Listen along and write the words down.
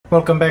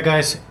Welcome back,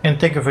 guys, and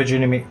thank you for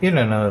joining me in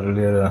another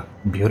little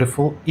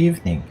beautiful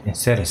evening in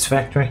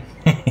Satisfactory.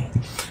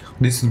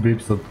 This is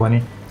episode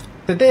 20.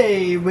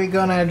 Today we're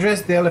gonna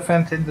address the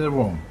elephant in the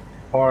room,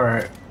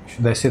 or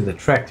should I say the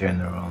tractor in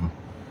the room?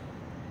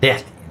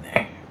 That in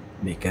there,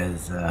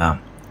 because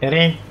it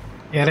ain't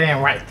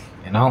right,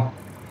 you know.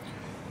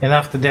 And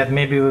after that,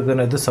 maybe we're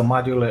gonna do some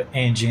modular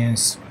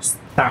engines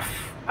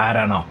stuff. I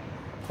don't know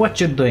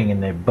what you're doing in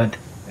there, but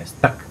we're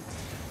stuck.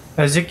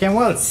 As you can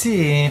well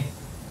see,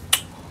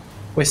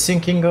 we're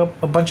syncing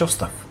up a bunch of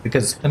stuff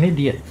because an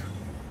idiot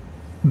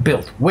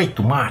built way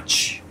too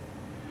much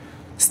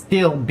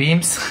steel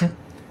beams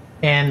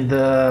and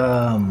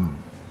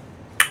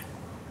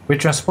we're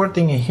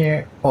transporting in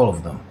here all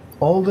of them,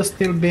 all the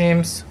steel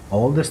beams,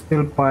 all the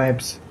steel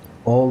pipes,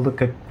 all the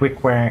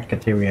quick wire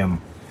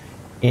caterium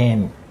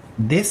in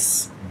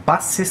this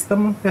bus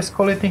system, let's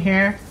call it in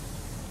here.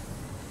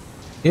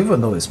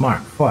 Even though it's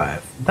Mark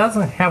 5,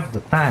 doesn't have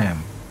the time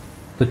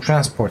to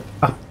transport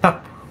up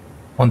top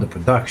on the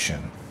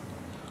production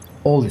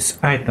all these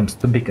items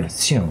to be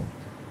consumed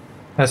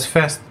as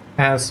fast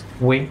as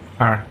we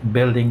are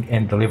building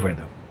and deliver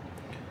them.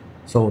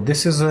 So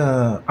this is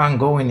an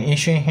ongoing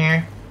issue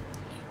here.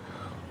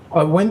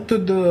 I went to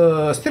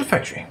the steel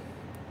factory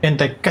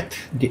and I cut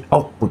the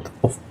output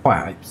of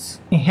pipes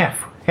in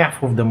half.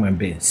 Half of them are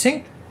being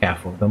synced,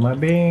 half of them are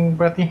being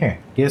brought in here.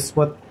 Guess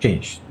what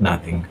changed?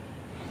 Nothing.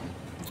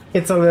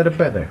 It's a little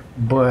better,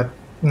 but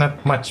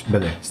not much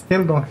better.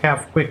 Still don't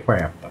have quick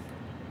wire up top.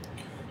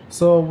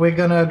 So we're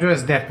gonna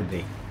address that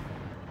today.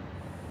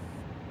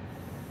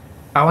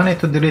 I wanted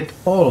to delete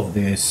all of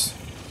this.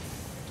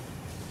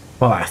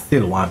 Well, I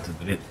still want to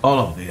delete all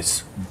of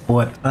this,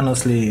 but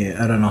honestly,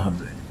 I don't know how to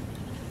do it.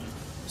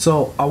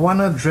 So I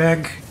wanna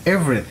drag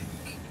everything,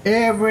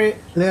 every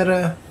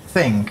little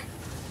thing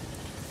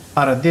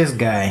out of this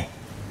guy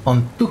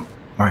on two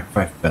Mark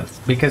 5 belts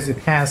because it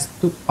has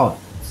two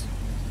outputs.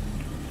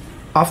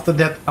 After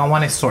that, I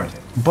want it sorted,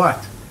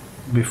 but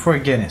before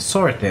getting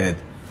sorted,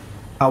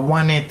 I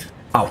want it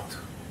out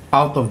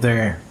of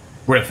there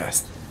real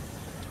fast.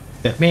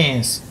 That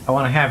means I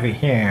want to have it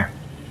here,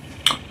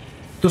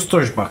 two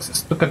storage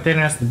boxes, two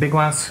containers, the big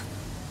ones,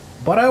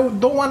 but I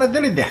don't want to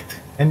delete that,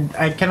 and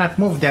I cannot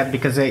move that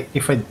because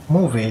if I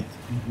move it,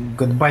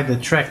 goodbye the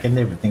track and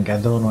everything.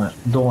 I don't want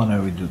to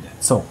redo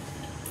that. So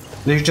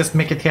let's just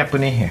make it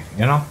happen in here.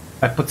 You know,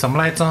 I put some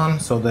lights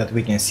on so that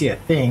we can see a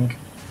thing.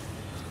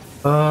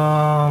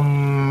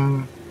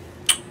 Well,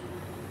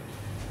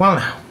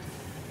 now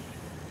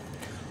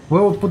we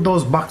will put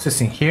those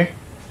boxes in here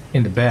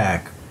in the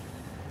back,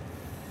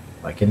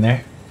 like in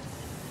there,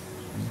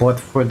 but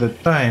for the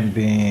time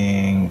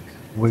being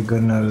we're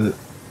gonna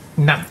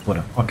not put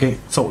them. Okay,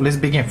 so let's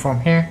begin from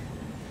here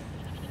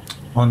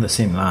on the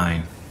same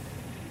line.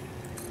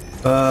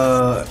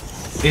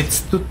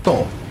 It's too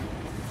tall,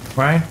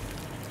 right?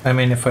 I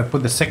mean, if I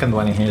put the second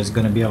one in here, it's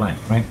gonna be a line,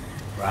 right?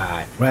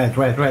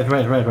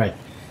 Right.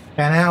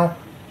 And now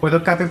we'll do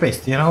copy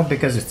paste, you know,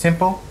 because it's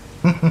simple.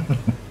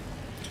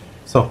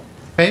 So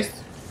paste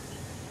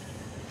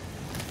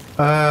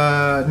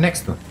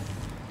next to,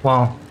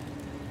 well,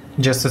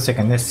 just a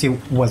second, let's see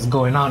what's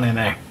going on in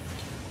there.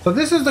 So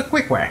this is the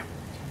quick wire.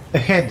 The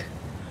head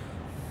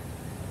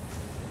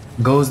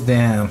goes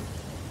down.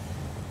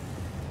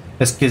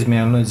 Excuse me,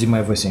 I'm losing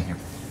my voice in here.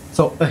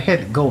 So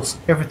ahead goes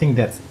everything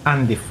that's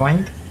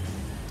undefined.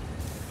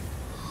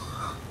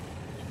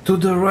 To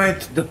the right,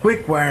 the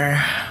quick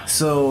wire,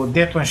 so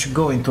that one should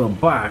go into a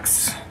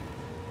box.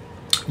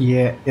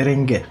 Yeah, it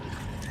ain't good.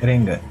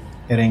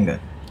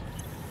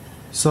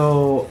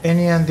 So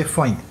any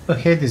undefined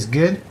ahead is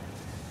good.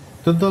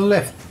 To the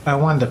left, I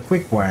want the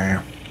quick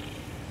wire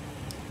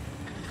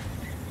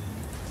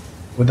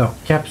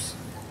without caps,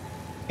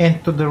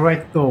 and to the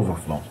right, the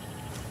overflow.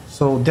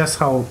 So that's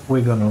how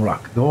we're gonna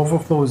rock. The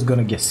overflow is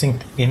gonna get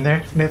synced in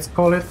there, let's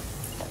call it.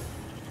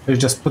 We'll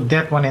just put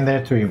that one in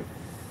there to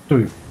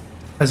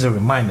as a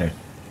reminder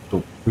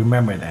to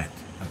remember that.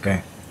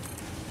 Okay,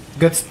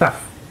 good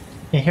stuff.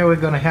 And here we're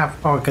gonna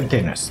have our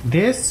containers.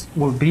 This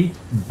will be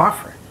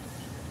buffer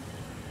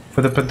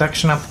for the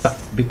production up top,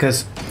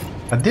 because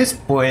at this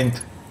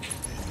point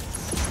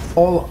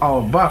all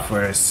our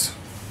buffers,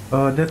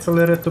 that's a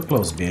little too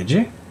close,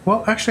 BG.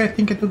 Well, actually I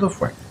think it would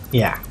work.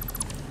 Yeah,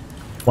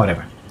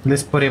 whatever,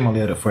 let's put him a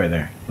little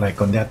further,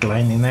 like on that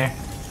line in there.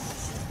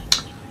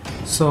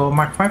 So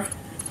Mark 5,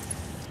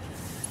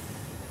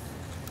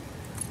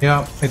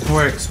 yeah, it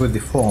works with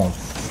the foam.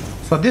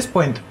 So at this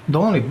point, the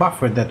only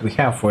buffer that we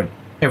have for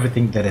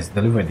everything that is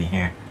delivered in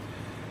here,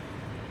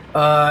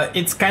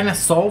 it's kind of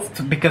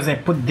soft because I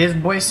put these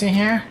boys in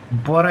here,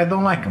 but I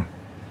don't like them.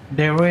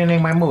 They're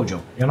ruining my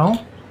mojo, you know?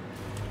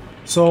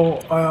 So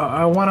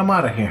I want them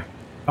out of here.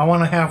 I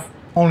want to have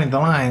only the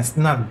lines,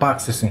 not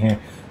boxes in here.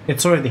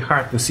 It's already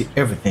hard to see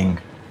everything.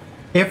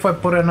 If I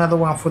put another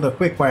one for the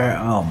quick wire,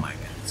 oh my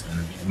god, it's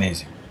gonna be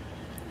amazing.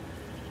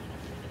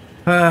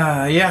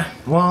 Yeah,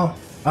 well,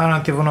 I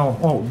don't even know.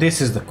 Oh,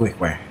 this is the quick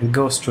wire. It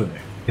goes through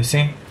there. You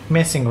see?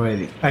 Missing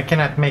already. I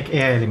cannot make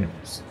AI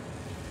limiters.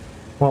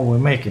 Well, we're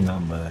making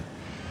them, but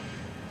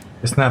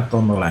It's not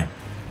on the line.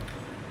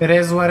 It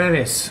is what it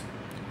is.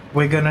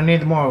 We're gonna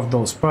need more of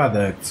those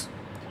products.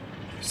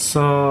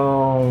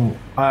 So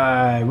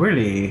I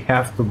really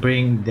have to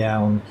bring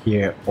down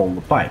here all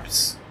the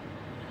pipes.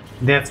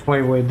 That's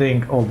why we're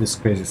doing all this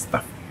crazy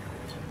stuff.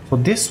 So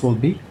this will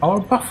be our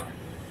buffer.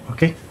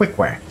 Okay, quick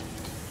wire.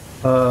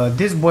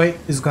 This boy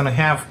is gonna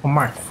have a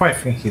Mark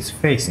 5 in his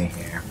face in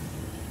here.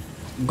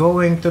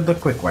 Going to the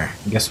quick wire.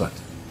 Guess what?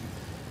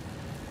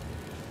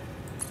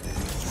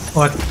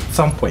 Or at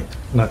some point,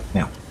 not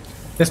now.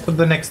 Let's put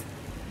the next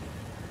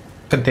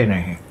container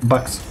here.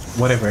 Box,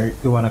 whatever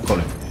you wanna call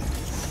it.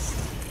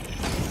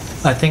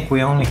 I think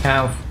we only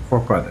have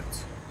 4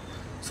 products.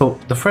 So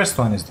the first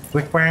one is the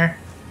quick wire.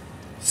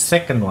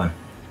 Second one.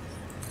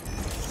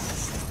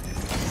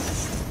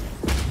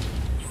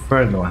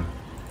 Third one.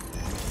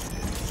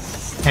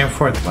 And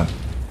fourth one.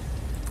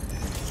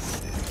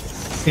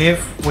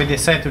 If we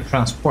decide to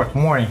transport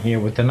more in here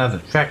with another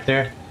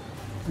tractor,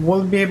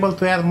 we'll be able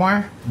to add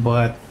more,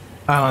 but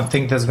I don't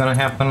think that's gonna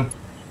happen.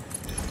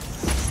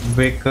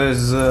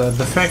 Because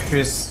the fact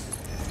is,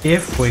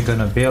 if we're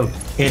gonna build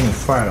any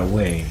far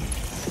away,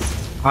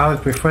 I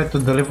would prefer to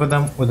deliver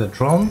them with a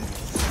drone.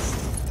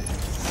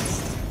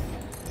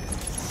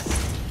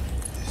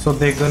 So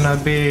they're gonna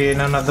be in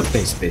another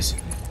place,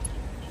 basically.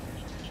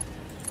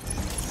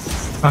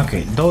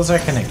 Okay, those are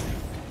connected.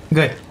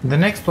 Good. The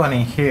next one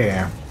in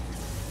here.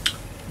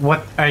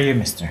 What are you,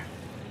 mister?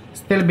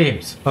 Steel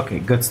beams. Okay,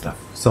 good stuff.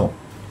 So,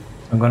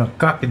 I'm gonna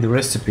copy the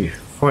recipe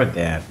for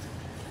that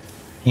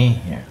in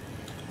here.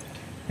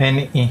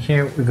 And in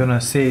here, we're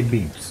gonna say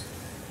beams.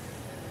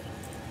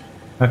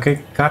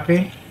 Okay,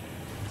 copy.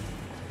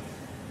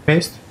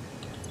 Paste.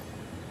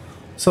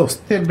 So,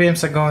 steel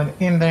beams are going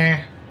in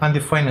there.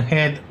 Undefined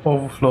head,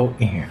 overflow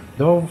in here.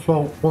 The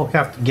overflow will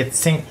have to get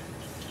synced.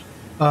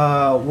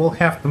 We'll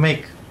have to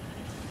make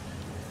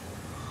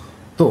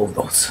 2 of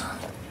those.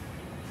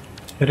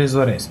 It is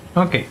what it is.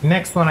 Okay,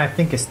 next one I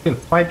think is still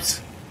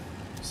pipes.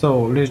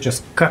 So let's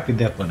just copy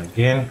that one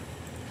again.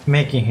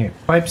 Making here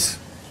pipes.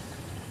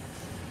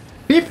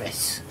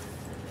 Pipes!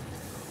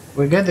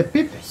 We got the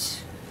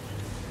pipes.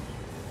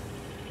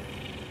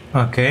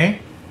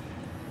 Okay.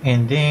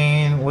 And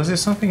then, was there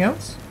something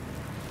else?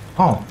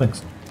 Oh,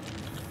 thanks.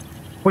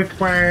 Quick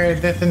wire,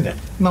 that and that.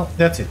 No,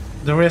 that's it.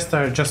 The rest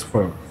are just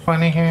for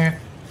fun in here.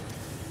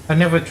 I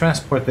never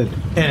transported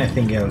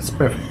anything else.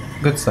 Perfect.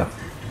 Good stuff.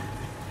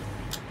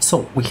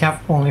 So, we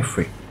have only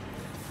 3.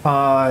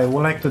 I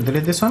would like to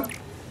delete this one.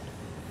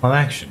 Well,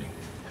 actually,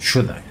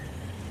 should I?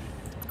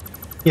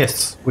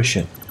 Yes, we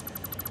should.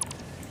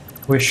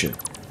 We should.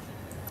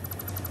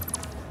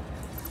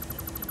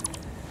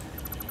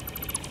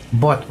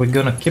 But we're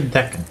gonna keep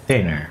that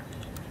container.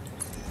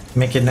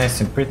 Make it nice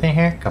and pretty in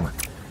here. Come on.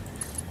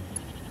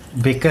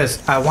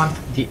 Because I want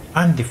the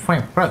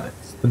undefined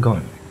products to go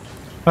in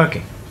there.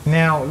 Okay,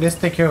 now let's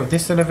take care of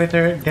this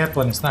elevator. That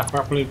one is not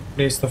properly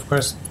placed, of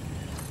course.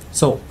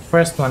 So,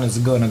 first one is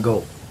gonna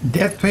go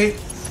that way.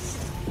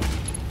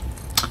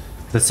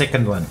 The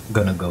second one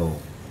gonna go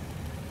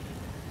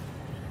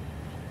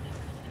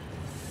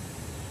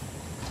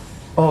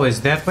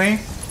always that way.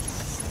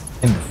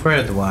 And the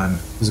third one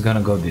is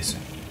gonna go this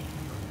way.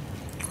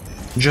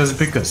 Just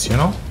because, you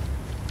know,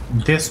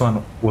 this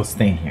one will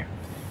stay in here.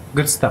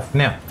 Good stuff.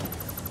 Now,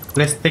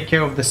 let's take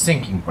care of the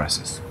syncing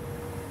process.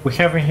 We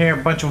have in here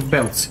a bunch of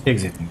belts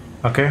exiting,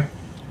 okay?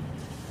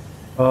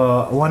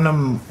 I want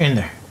them in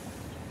there.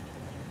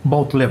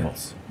 Both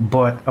levels,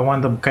 but I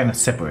want them kind of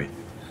separate.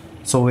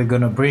 So we're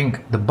gonna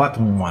bring the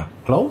bottom one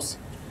close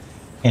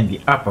and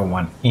the upper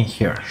one in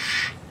here.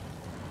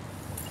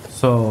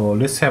 So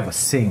let's have a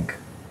sink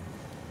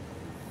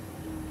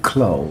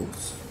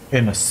close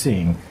and a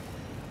sink.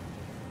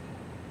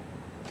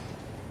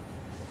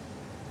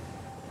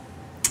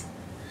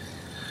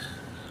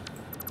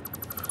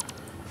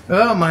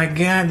 Oh my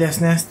god,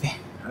 that's nasty.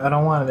 I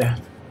don't want that.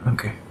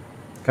 Okay,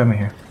 come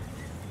here.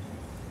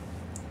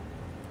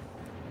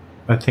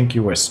 I think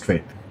you were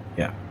straight.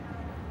 Yeah.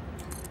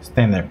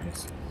 Stand there,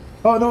 please.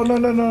 Oh, no, no,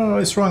 no, no, no,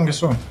 it's wrong,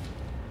 it's wrong.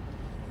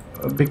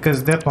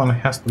 Because that one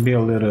has to be a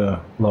little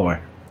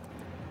lower.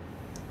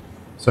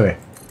 Sorry.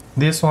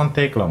 This won't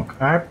take long.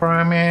 I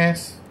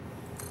promise.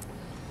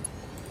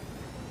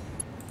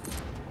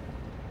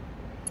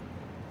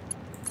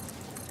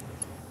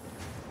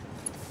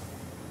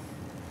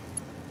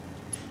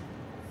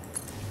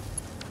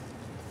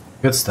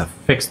 Good stuff.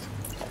 Fixed.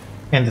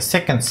 And the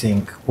second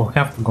sink will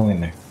have to go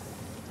in there.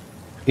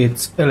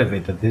 It's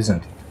elevated,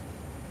 isn't it?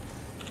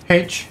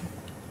 H.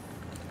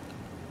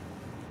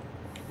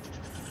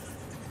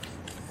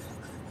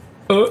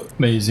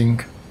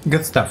 Amazing.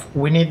 Good stuff.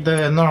 We need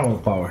the normal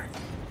power.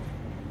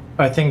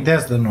 I think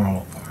that's the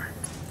normal power.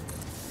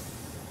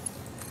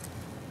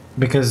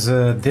 Because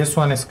this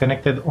one is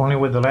connected only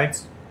with the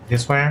lights.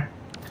 This wire.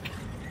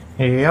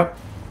 Yep.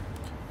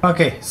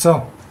 Okay,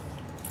 so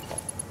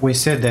we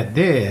said that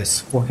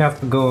this will have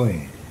to go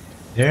in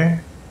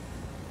there.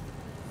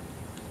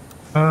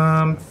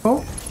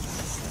 Oh.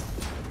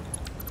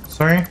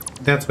 Sorry,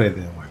 that's why it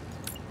didn't work.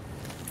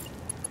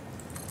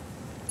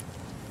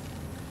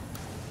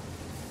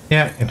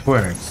 Yeah, it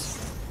works.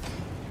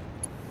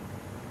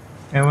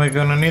 And we're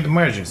gonna need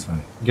merges on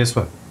it. Guess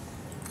what?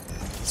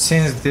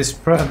 Since this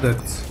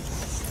product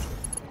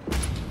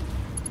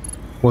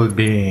will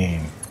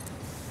be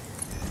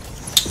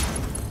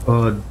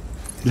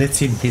let's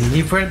see,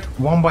 delivered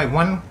one by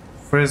one,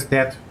 first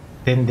that,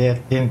 then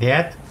that, then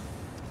that,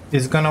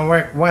 is gonna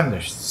work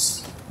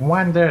wonders.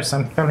 Wonders,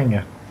 I'm telling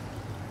you.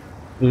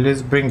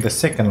 Let's bring the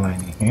second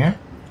line in here.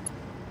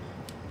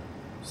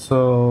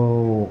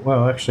 So,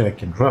 well, actually I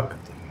can drop it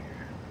in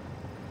here.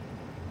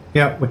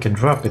 Yeah, we can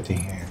drop it in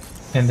here.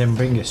 And then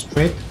bring it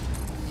straight.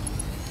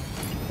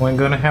 We're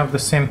gonna have the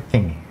same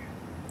thing here.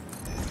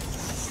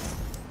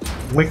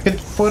 We could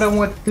put them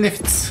with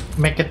lifts,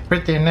 make it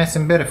pretty nice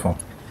and beautiful.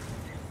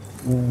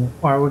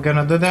 Are we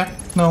gonna do that?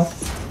 No.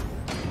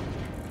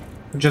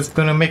 We're just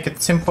gonna make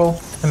it simple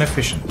and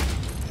efficient.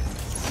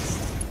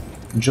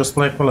 Just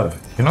like we love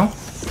it, you know?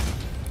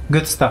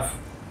 Good stuff.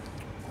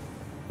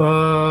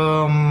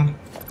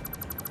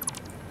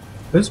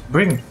 Let's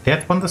bring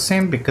that one the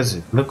same because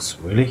it looks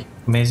really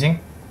amazing.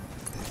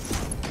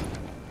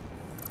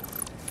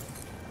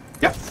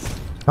 Yep.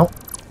 Nope.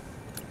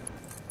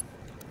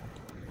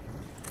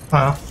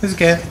 Oh, it's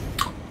good.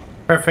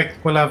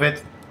 Perfect. We love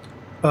it.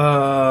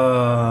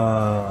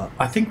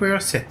 I think we are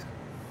set.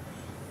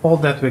 All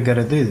that we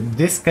gotta do is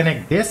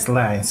disconnect these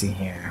lines in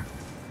here.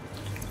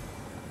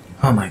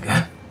 Oh my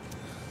god.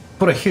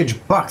 Put a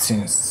huge box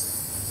in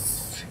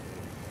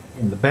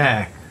the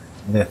back.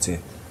 That's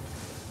it.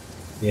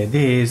 The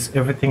idea is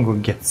everything will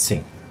get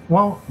synced.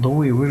 Well, do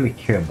we really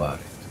care about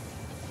it?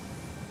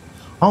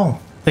 I don't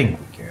think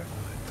we care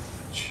about it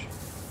much.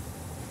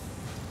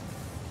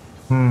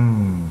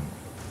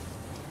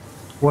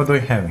 What do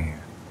we have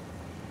here?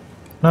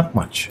 Not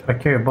much. I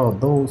care about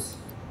those.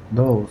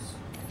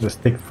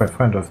 Just take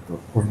 500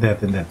 of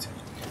that and that's it.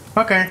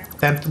 Okay,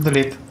 time to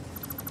delete.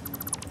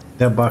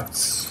 That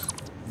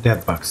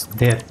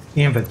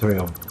inventory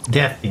of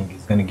that thing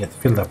is gonna get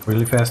filled up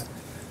really fast.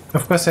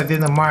 Of course, I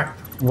didn't mark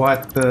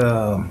what.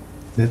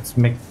 Let's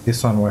make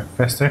this one work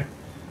faster.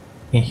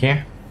 In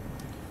here,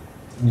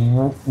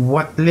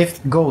 what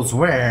lift goes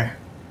where?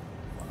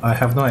 I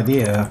have no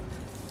idea.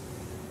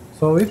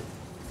 So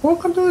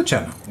welcome to the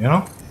channel. You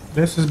know,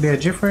 this is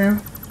BIG for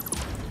you.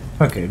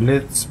 Okay,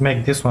 let's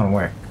make this one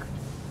work.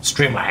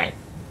 Streamline.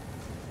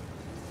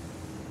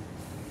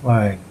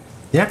 Like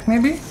that,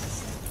 maybe?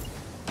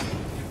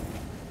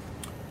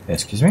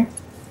 Excuse me?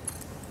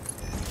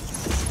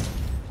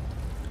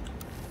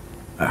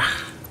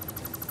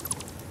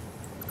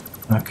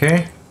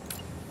 Okay.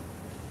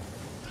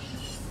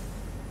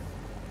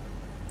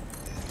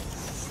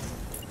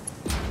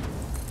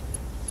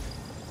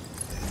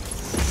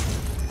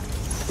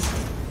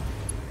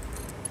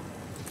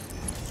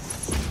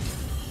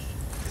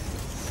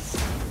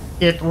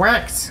 It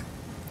works.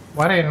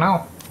 What do you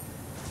know?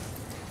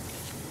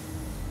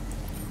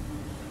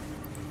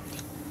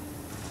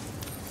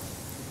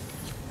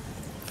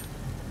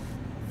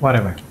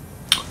 Whatever.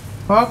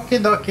 Okie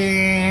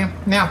dokie.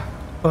 Now,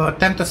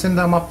 time to send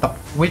them up top.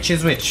 Which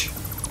is which?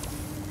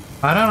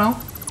 I don't know.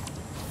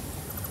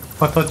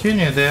 I thought you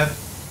knew that.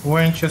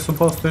 Weren't you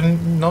supposed to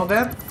know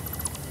that?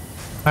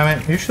 I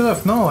mean, you should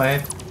have known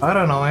it. I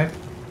don't know it.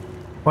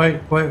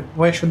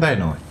 Why should I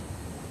know it?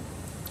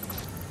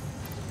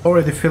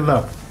 Already filled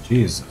up.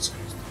 Jesus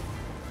Christ.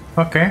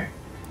 Okay.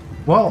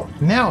 Well,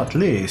 now at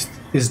least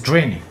it's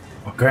draining.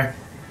 Okay.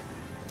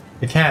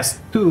 It has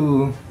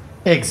 2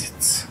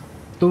 exits.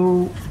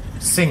 2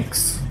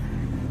 sinks.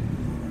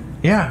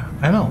 Yeah,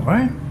 I know,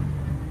 right?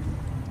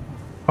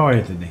 How are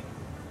you today?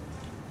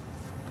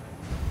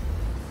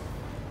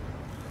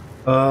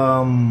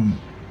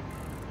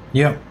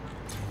 Yeah.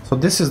 So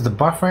this is the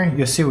buffer.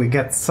 You see we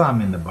got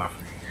some in the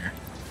buffer here.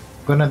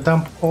 Gonna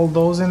dump all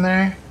those in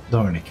there.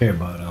 Don't really care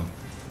about them.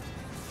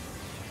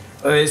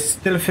 It's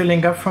still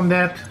filling up from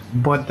that,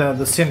 but at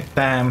the same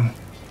time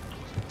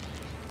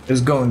it's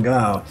going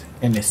out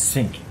and it's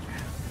sinking.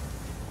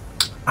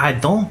 I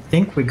don't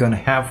think we're gonna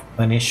have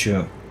an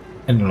issue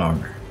any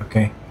longer,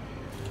 okay?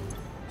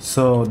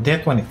 So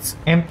that one is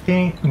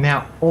empty.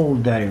 Now all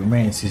that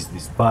remains is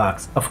this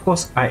box. Of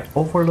course I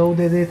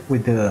overloaded it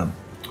with the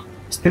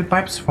steel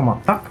pipes from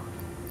up top,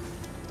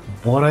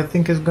 but I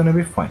think it's gonna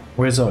be fine.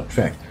 Where's our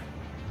tractor?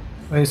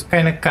 Well, it's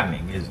kind of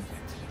coming, isn't it?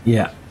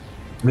 Yeah.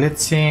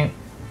 Let's see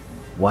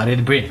what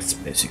it brings,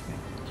 basically.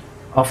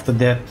 After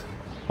that,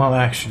 well,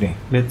 actually,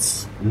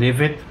 let's leave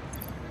it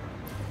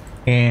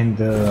and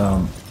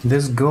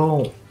let's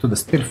go to the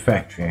steel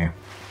factory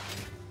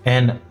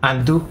and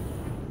undo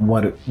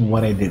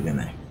what I did in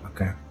there.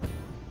 Okay.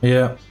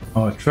 Yeah,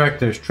 our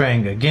tractor is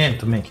trying again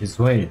to make his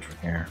way through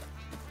here.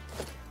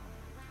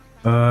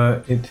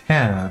 It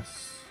has.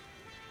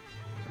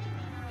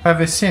 Have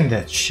you seen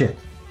that shit?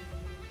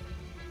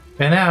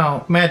 And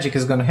now magic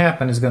is gonna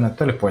happen. It's gonna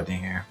teleport in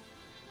here.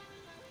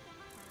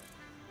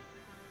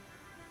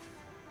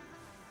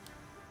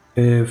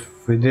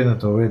 If we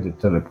didn't already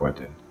teleport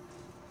it.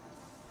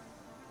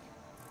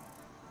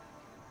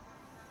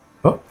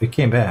 Oh, it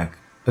came back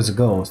as a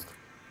ghost.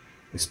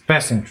 It's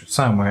passing through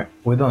somewhere.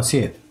 We don't see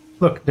it.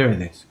 Look, there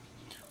it is.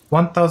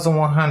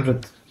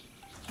 1100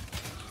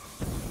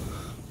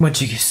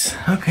 Mojigis.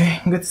 Okay,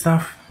 good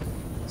stuff.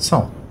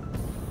 So,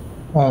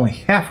 only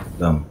half of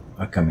them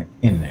are coming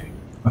in there.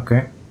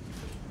 Okay.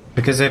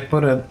 Because I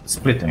put a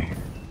splitter here.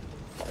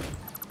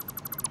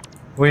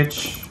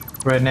 Which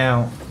right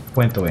now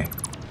went away.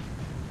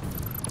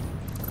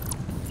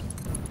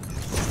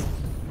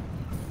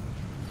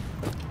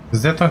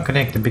 Is that one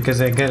connected?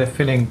 Because I got a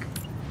feeling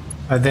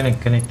I didn't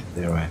connect it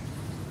there right.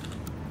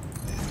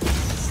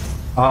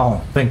 I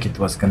don't think it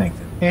was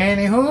connected.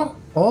 Anywho,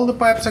 all the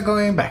pipes are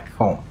going back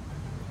home.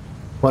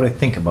 What do you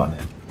think about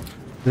that?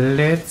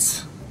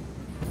 Let's...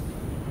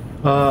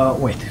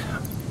 wait.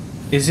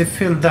 Is it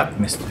filled up,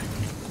 mister?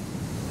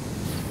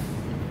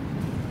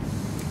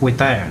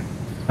 With iron,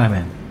 I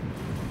mean.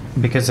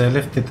 Because I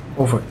left it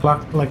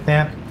overclocked like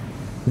that.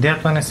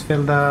 That one is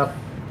filled up.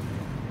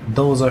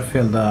 Those are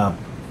filled up.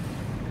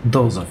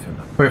 Those are filled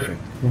up. Perfect.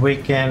 We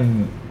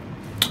can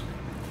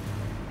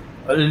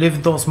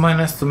leave those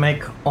miners to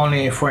make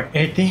only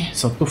 480,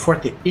 so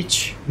 240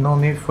 each. No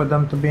need for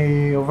them to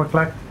be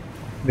overclocked,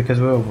 because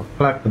we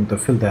overclocked them to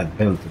fill that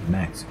build to the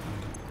max.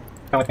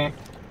 Come with me.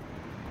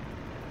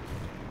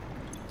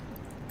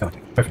 Come with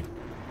me. Perfect.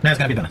 Now it's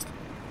gonna be done.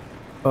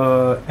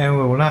 And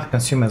we will not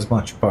consume as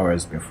much power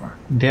as before.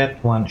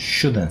 That one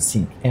shouldn't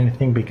sink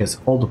anything because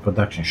all the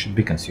production should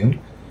be consumed.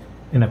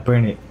 And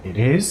apparently it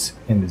is,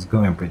 and it's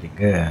going pretty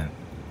good.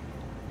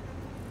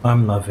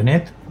 I'm loving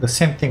it. The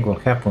same thing will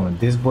happen with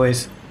these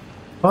boys.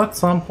 At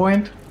some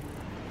point,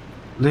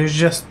 let's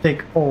just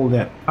take all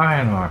that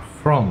iron ore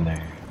from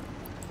there.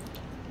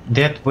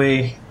 That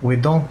way we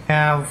don't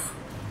have,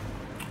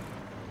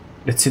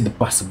 let's see, the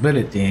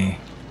possibility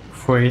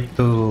for it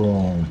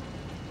to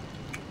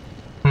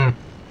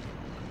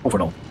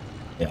overload.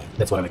 Yeah,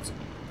 that's what I like.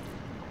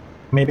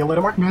 Maybe a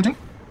little more, imagine.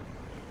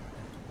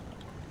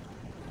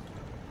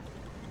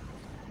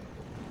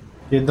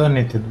 You don't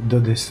need to do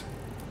this.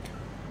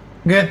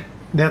 Good,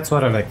 that's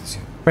what I like to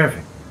see.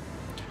 Perfect.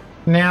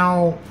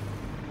 Now,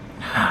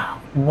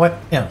 what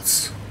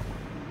else?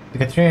 The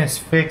Caterian is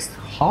fixed.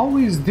 How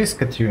is this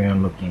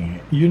Caterian looking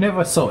here? You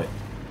never saw it.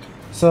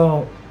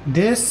 So,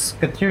 this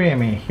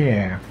Caterian in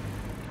here,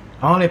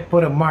 I only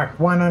put a Mark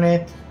 1 on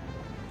it.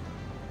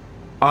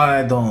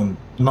 I don't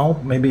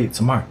know, maybe it's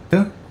a Mark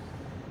 2.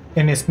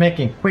 And it's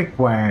making quick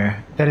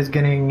wire that is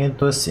getting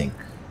into a sink.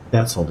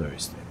 That's all there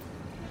is to it.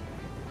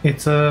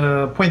 It's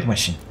a point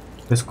machine.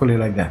 Let's call it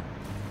like that.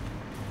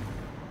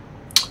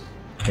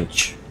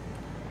 H.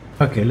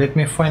 Okay, let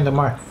me find the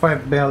Mark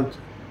 5 belt.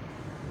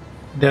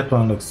 That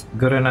one looks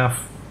good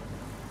enough.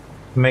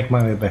 Make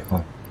my way back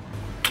home.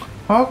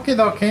 Okay,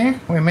 dokie,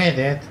 we made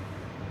it.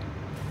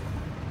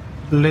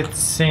 Let's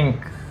sink,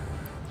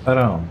 I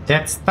don't know,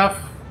 that stuff,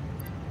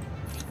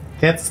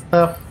 that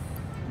stuff,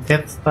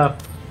 that stuff,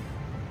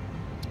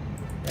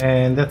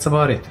 and that's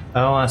about it.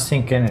 I don't want to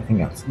sink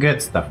anything else.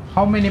 Good stuff.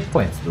 How many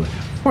points do we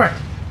have? 4.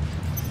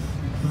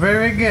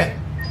 Very good.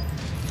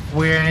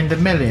 We're in the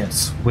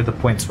millions with the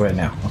points right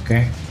now,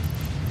 okay?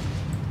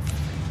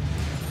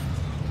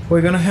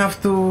 We're gonna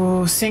have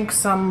to sink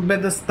some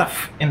better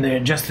stuff in there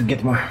just to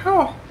get more.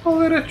 Oh, a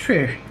little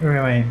tree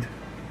remained.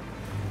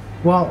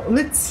 Well,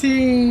 let's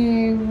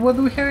see what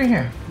do we have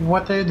here.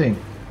 What are you doing?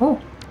 Oh,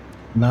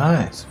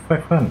 nice,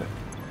 500.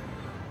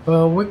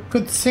 We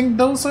could sink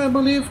those, I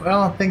believe. I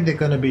don't think they're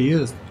gonna be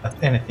used at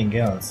anything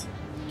else.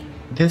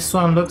 This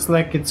one looks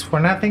like it's for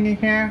nothing in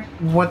here.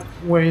 What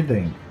were you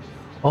doing?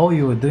 Oh,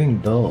 you were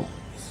doing those.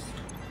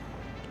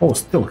 Oh,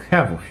 still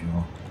have a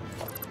few.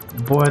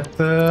 But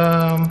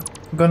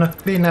gonna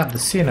clean up the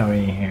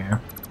scenery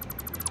here.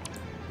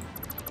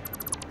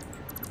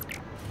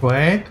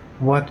 Wait,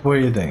 what were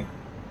you doing?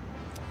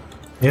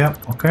 Yeah,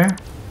 okay.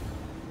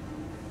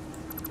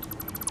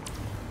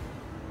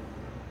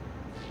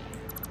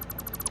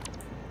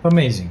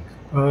 Amazing.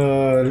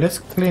 Let's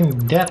clean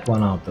that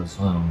one out as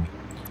well.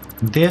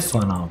 This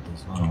one out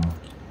as well.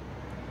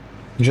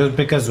 Just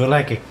because we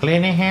like it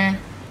clean in here.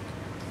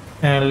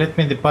 And let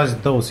me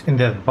deposit those in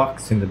that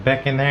box in the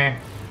back in there.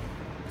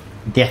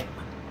 Yeah.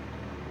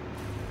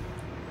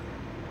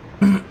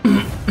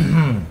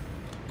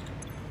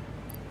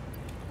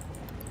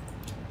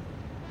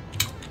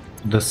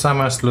 The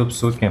summer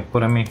sloops, we can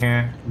put them in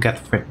here. Got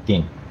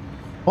 13.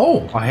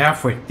 Oh, I have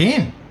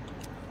 14.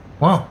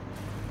 Well,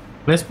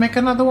 let's make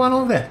another one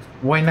of that.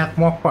 Why not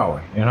more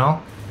power, you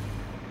know?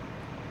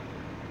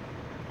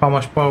 How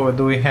much power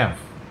do we have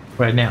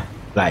right now?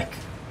 Like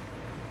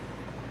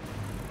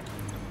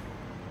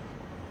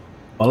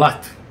a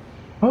lot.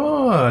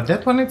 Oh,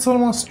 that one it's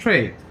almost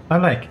straight. I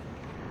like it.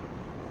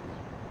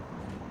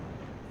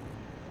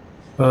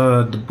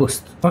 The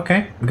boost.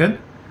 Okay, good.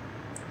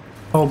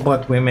 How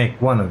about we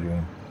make one of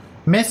you?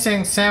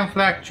 Missing Sam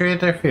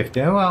Fluctuator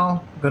 50.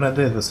 Well, gonna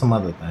do it some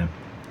other time.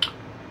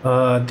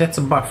 That's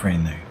a buffer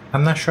in there.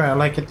 I'm not sure I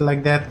like it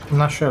like that. I'm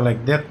not sure I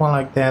like that one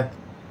like that.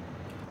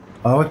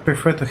 I would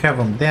prefer to have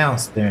them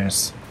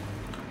downstairs.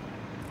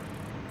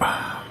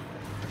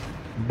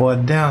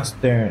 But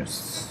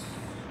downstairs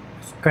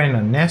it's kind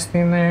of nasty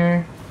in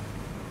there.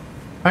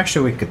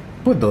 Actually, we could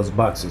put those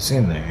boxes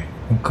in there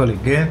and call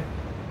it good.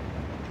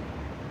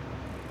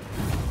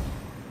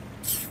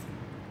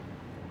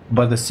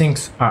 but the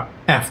sinks are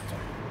after.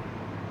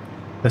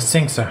 The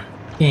sinks are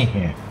in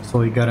here, so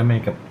we gotta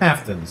make them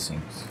after the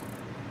sinks.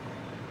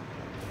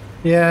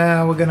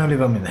 Yeah, we're gonna leave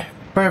them in there.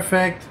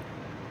 Perfect.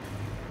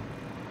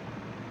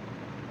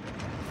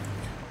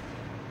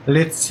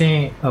 Let's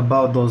see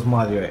about those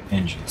modular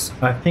engines.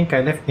 I think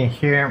I left in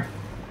here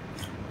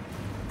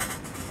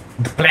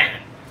the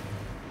plan.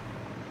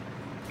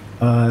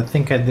 I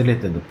think I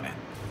deleted the plan.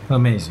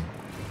 Amazing.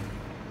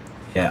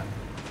 Yeah.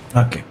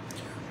 Okay.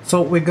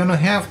 So we're gonna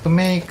have to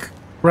make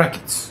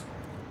brackets.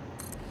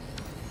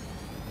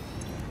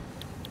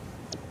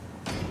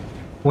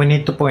 We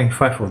need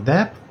 2.5 of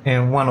that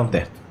and 1 of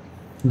that.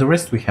 The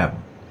rest we have.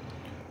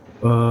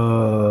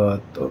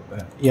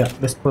 Yeah,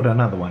 let's put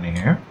another one in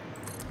here.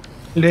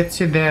 Let's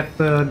see that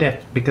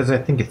because I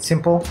think it's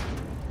simple.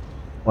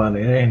 Well,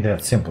 it ain't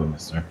that simple,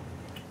 mister.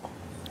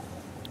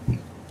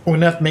 We're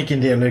not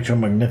making the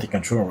electromagnetic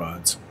control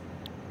rods.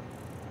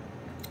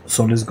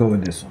 So let's go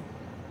with this one.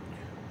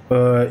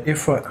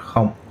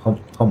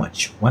 How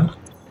much? One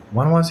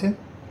was it?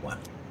 One.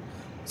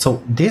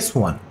 So this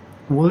one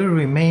will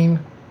remain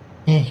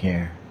in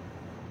here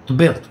to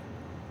build.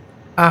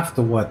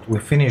 After what we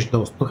finish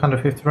those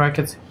 250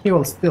 rockets, he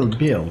will still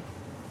build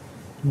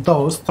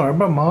those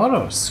turbo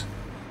motors.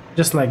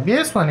 Just like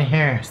this one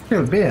here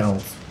still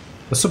builds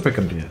the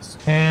supercomputers.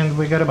 And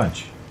we got a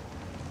bunch.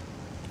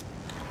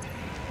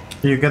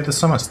 You got the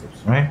summer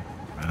slips, right?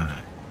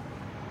 Right.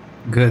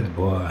 Good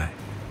boy.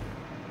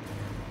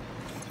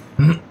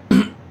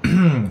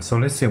 So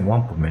let's say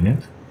 1 per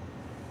minute.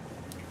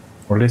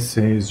 Or let's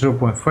say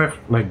 0.5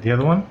 like the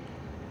other one.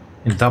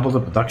 And double the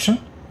production.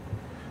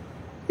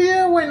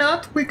 Yeah, why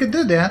not? We could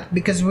do that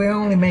because we're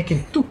only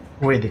making 2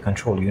 radio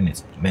control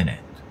units per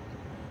minute.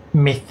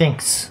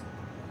 Methinks.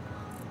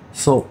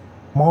 So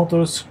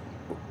motors,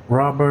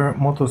 rubber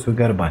motors, we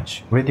got a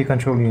bunch. Radio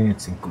control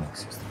units and cooling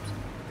systems.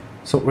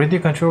 So radio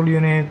control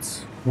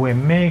units, we're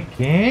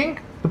making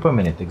 2 per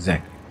minute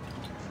exactly.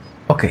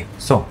 Okay,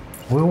 so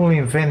we will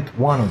invent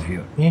one of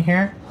you in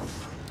here.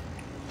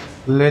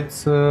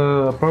 Let's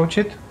approach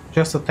it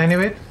just a tiny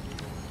bit.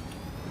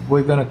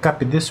 We're gonna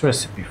copy this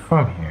recipe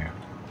from here.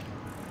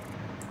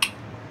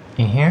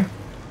 In here,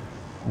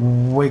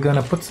 we're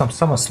gonna put some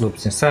summer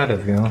sloops inside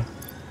of you.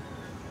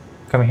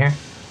 Come here.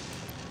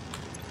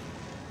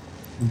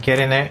 Get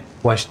in there.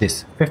 Watch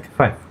this.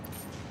 55.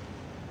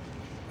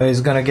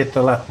 It's gonna get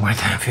a lot more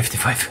than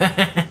 55.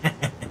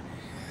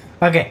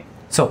 Okay,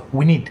 so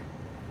we need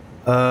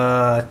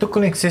 2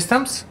 cooling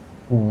systems.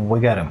 We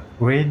got them.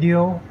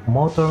 Radio,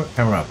 motor,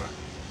 and rubber.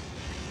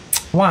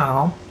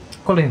 Wow.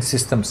 Cooling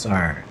systems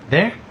are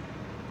there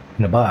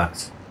in the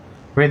box.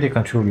 Radio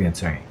control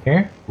units are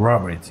here.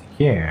 Rubber is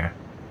here.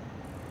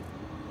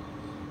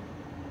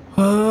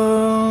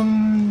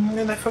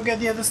 And I forget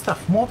the other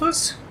stuff.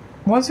 Motors?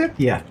 Was it?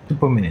 Yeah, 2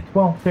 per minute.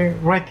 Well, they're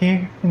right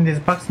here in this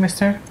box,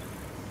 mister.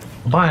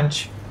 A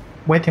bunch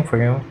waiting for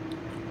you.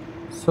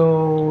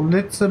 So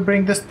let's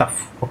bring the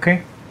stuff,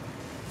 okay?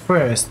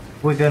 First,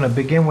 we're gonna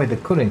begin with the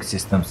cooling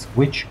systems,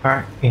 which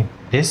are in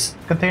this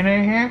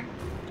container here.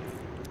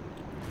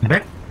 In the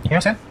back?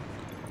 Here, sir?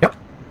 Yep.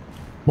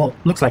 Well,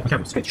 looks like we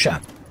have a straight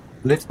shot.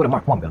 Let's put a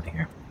Mark 1 building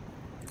here.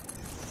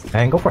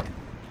 And go for it.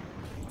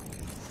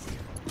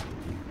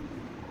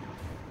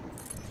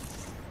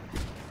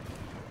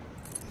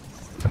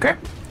 Okay.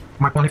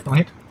 Mark 1 lift on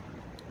it.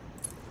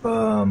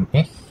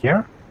 In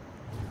here.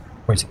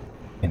 Where is it?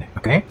 In there.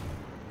 Okay.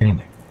 And in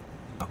there.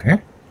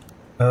 Okay.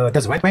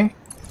 That's the right way.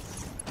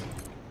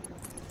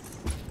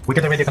 We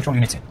get the radio control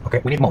units in.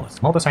 Okay, we need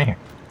motors. Motors are in here.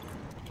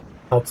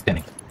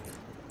 Outstanding.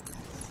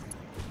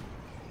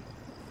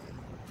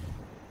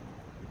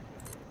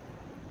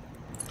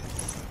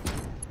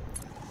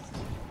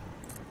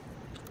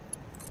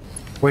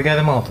 We got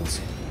the motors.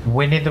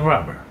 We need the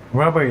rubber.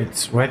 Rubber,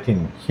 it's right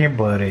in here,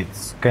 but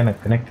it's kind of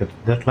connected to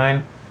that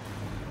line.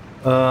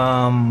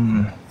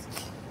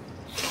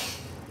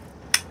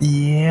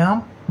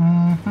 Yeah.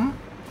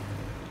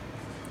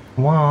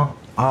 Well,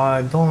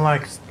 I don't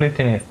like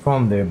splitting it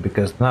from there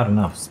because not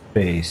enough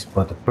space,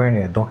 but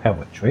apparently I don't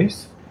have a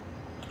choice.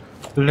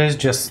 Let's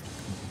just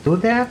do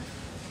that.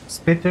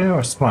 Splitter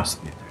or smart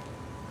splitter.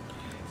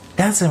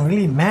 Doesn't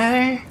really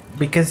matter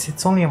because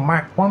it's only a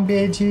Mark 1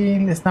 BAG.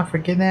 Let's not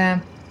forget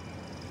that.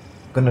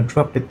 Gonna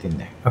drop it in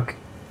there. Okay.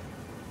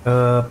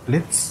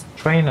 Let's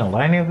try and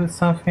align it with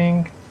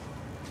something.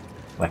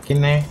 Like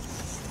in there.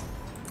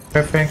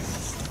 Perfect.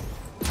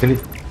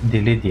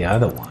 Delete the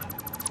other one.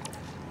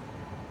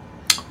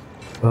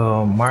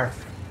 Mark.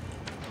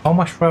 How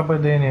much rubber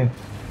do you need?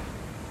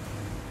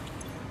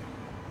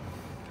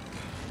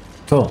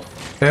 So,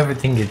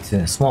 everything is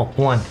in small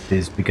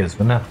quantities because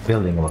we're not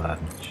building a lot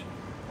much.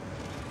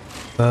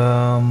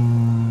 Yeah.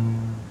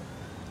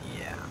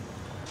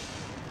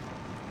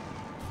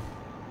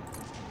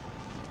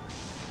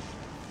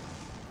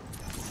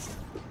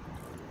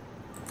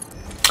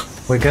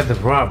 We got the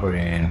rubber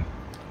in.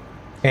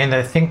 And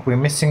I think we're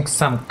missing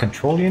some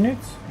control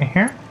units in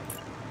here.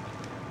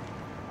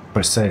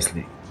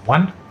 Precisely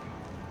 1.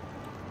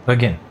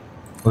 Again,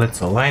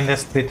 let's align the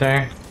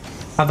splitter.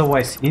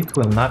 Otherwise, it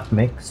will not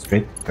make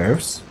straight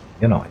curves.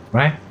 You know it,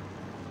 right?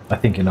 I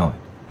think you know it.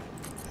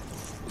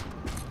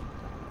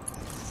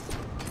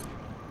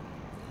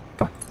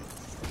 Come on.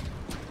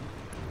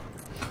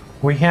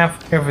 We have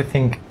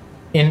everything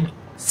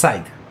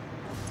inside,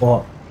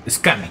 or it's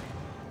coming.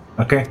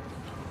 Okay,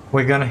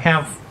 we're gonna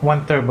have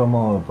 1 turbo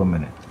motor per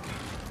minute.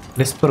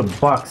 Let's put a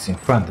box in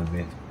front of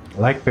it,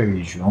 like per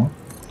usual,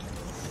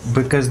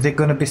 because they're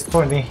gonna be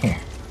stored in here.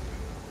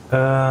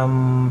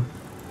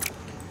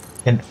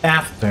 And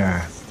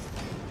after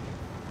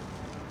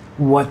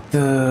what I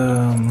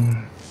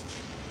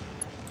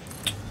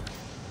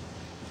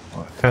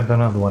had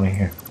another one in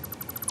here.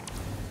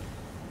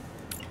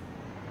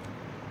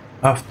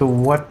 After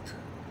what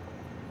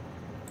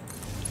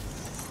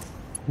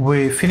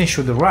we finish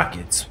with the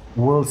rockets,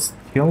 we'll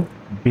still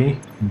be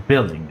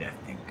building that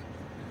thing.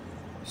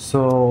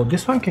 So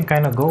this one can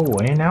kind of go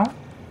away now.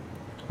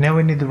 Now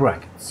we need the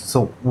rockets,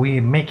 so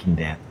we're making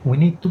that. We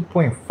need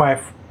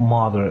 2.5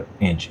 motor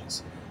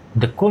engines.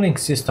 The cooling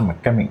system are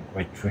coming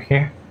right through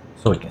here,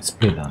 so we can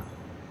split them.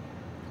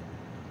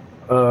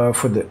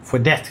 For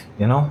that,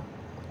 you know,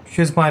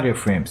 here's Mario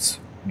frames.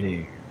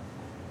 They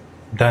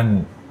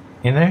done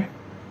in there.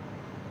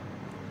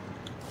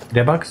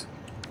 The box.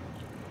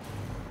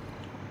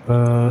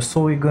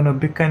 So we're gonna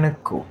be kind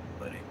of cool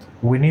with it.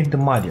 We need the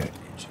Mario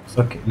engines.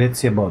 Okay,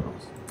 let's see about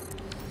those.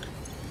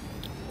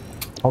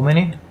 How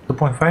many?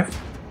 2.5?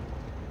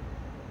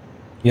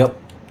 Yep,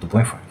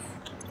 2.5.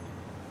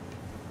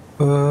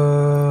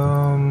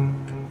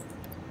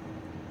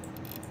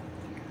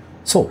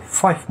 So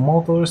 5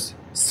 motors,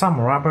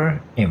 some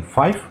rubber, and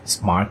 5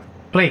 smart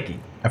plating.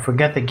 I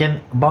forget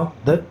again about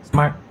the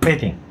smart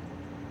plating.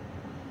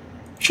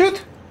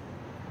 Shoot!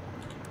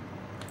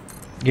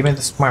 Give me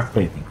the smart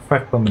plating.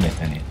 5 per minute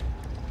I need.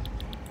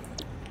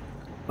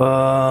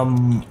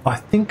 I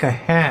think I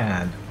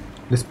had.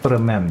 Let's put a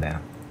mem there.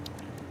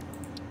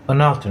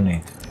 An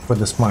alternate for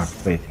the smart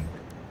plating.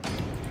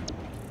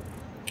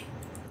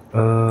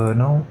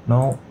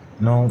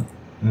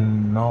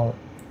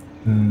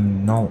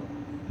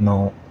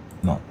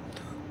 No.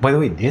 By the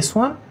way, this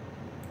one,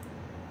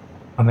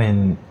 I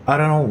mean, I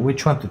don't know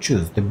which one to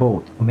choose. They're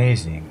both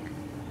amazing.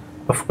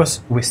 Of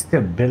course, we're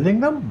still building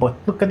them, but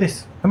look at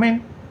this. I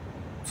mean,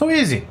 so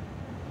easy.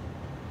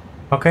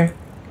 Okay,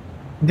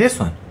 this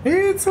one,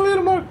 it's a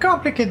little more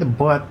complicated,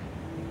 but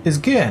it's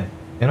good,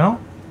 you know.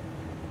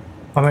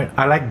 I mean,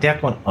 I like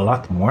that one a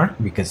lot more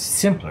because it's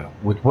simpler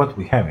with what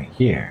we have in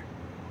here.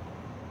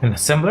 An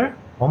assembler?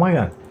 Oh my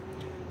god.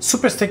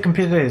 Super Stack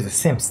Computer is the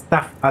same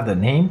stuff, other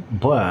name,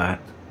 but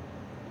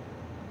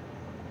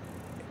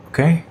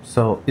okay,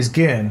 so it's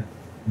good,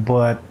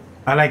 but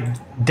I like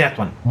that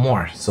one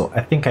more, so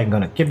I think I'm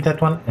gonna keep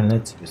that one, and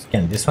let's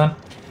scan this one.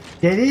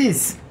 There it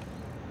is.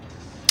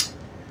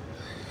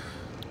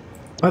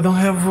 I don't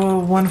have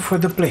one for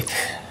the plate.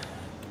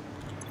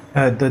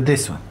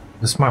 This one,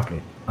 the smart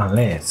plate,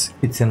 unless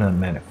it's in a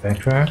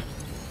manufacturer.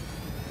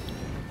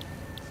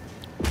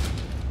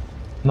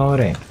 No, it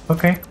ain't.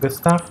 Okay, good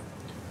stuff.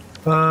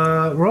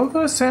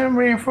 Rotors and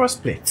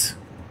reinforced plates.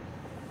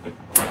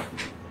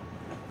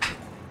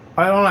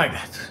 I don't like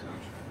that.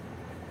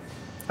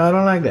 I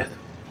don't like that.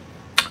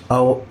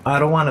 Oh, I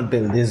don't want to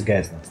build these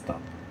guys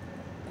non-stop.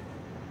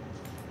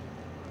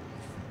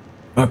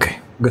 Okay,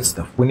 good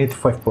stuff. We need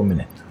 5 per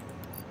minute.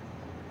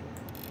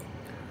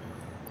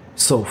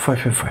 So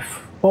 5 and 5.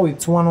 Oh,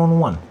 it's 1 on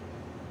 1.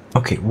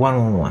 Okay, 1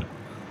 on 1.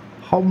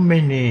 How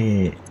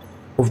many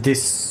of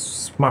this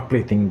smart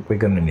plating we're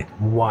gonna need?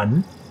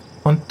 1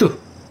 on 2.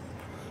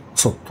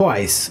 So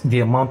twice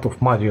the amount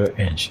of Mario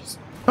engines.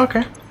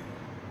 Okay.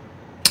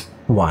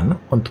 1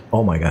 on 2.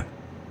 Oh my god.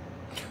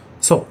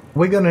 So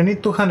we're gonna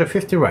need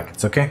 250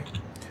 rockets, okay?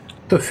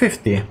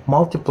 250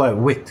 multiplied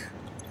with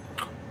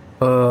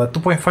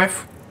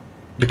 2.5,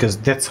 because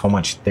that's how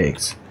much it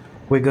takes.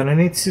 We're gonna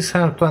need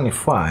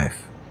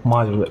 625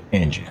 modular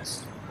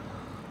engines,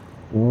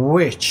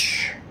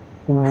 which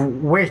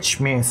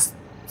means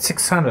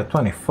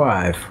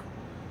 625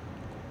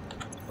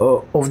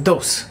 of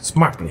those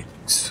smart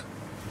platings,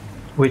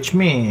 which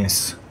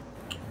means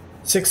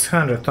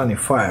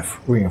 625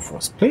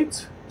 reinforced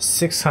plates,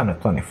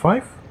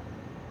 625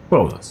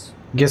 rollers.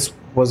 Guess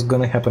what's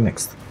gonna happen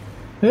next?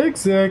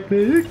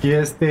 Exactly, you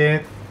guessed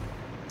it.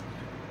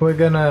 We're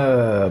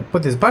gonna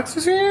put these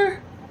boxes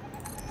here.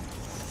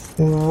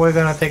 We're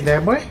gonna take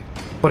that boy,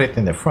 put it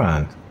in the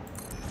front,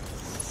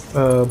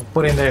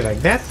 put in there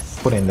like that,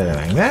 put in there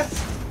like that,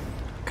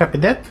 copy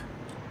that,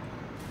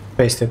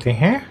 paste it in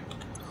here.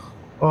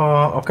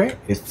 Okay,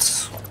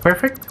 it's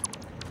perfect.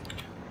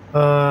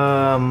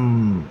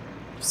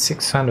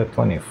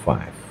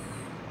 625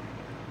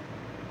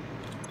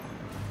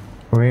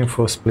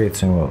 reinforced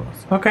plates and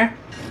rollers. Okay,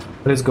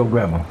 let's go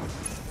grab them.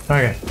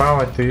 Okay,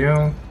 power to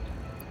you.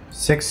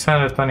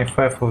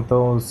 625 of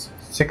those,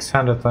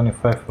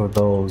 625 of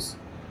those.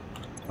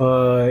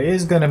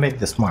 Is gonna make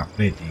the smart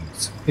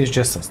platings. It's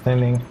just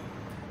outstanding.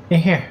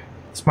 In here,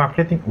 smart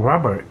plating,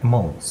 rubber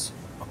molds.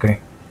 Okay,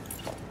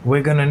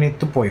 we're gonna need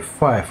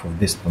 2.5 of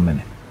this per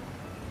minute.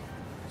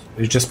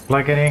 So you just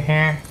plug it in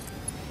here,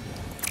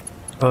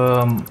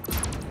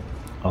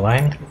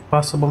 Aligned if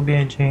possible,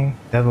 BIG.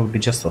 That will be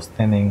just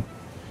outstanding.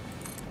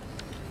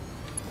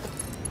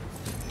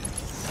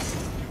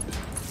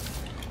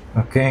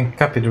 Okay,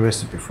 copy the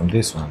recipe from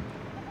this one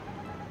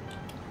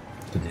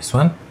to this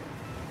one.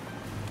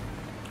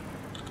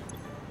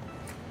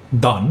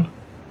 Done.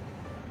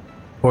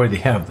 Already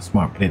have the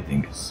smart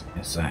plating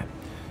inside.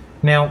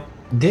 Now,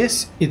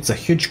 this it's a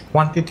huge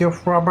quantity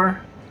of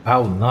rubber. I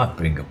will not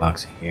bring a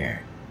box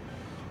here,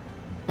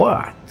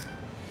 but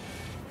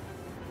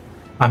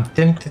I'm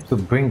tempted to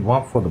bring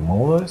one for the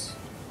motors.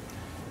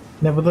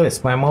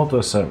 Nevertheless, my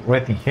motors are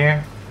right in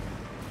here.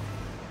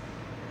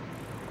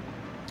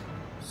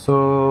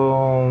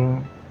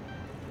 So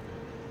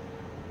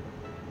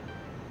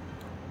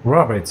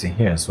rubber it's in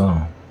here as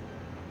well.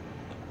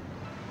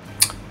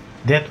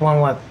 That one,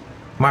 what?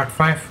 Mark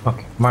 5?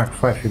 Okay, Mark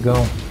 5 you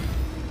go.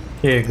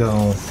 Here you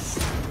go.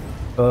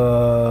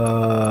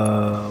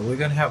 We're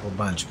gonna have a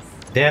bunch of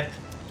that.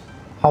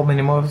 How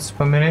many motors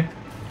per minute?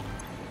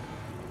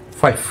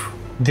 5.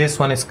 This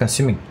one is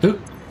consuming 2.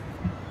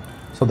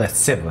 So that's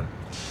 7.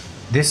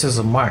 This is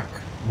a Mark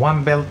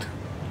 1 belt.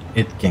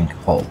 It can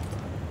hold.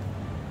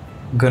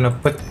 Gonna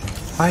put...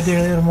 Hi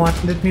there little one,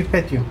 let me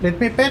pet you. Let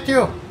me pet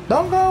you!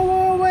 Don't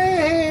go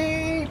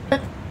away!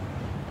 Pet.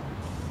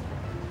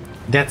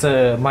 That's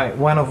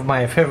one of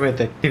my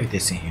favorite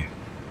activities in here.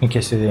 In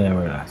case you didn't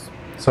realize.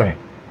 Sorry.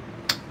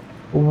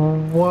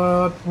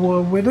 What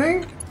were we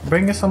doing?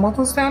 Bringing some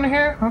motors down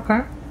here?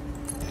 Okay.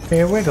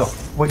 Here we go.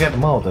 We got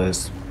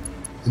motors.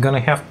 It's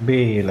gonna have to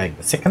be like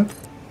the second.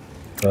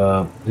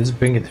 Let's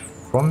bring it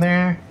from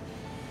there.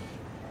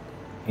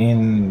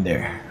 In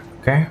there.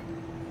 Okay.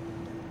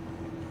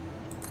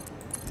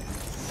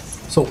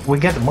 So we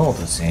got the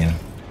motors in.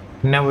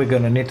 Now we're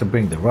gonna need to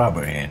bring the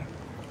rubber in.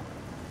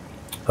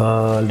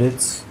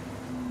 Let's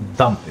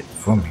dump it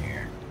from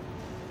here.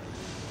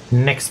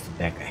 Next to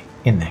that guy.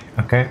 In there,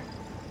 okay?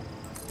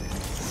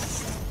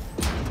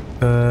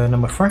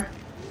 Number 4.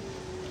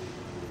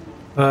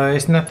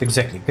 It's not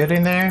exactly good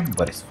in there,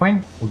 but it's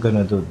fine. We're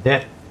gonna do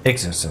that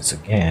exercise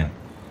again.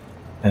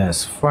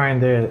 As far in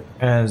there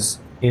as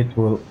it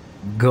will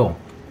go.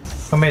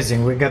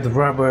 Amazing, we got the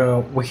rubber.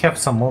 We have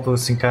some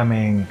motors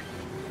incoming.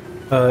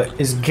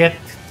 Is get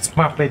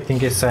smart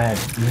plating inside.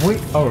 We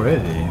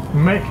already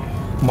make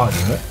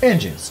modular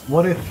engines.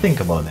 What do you think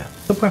about that?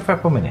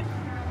 2.5 per minute.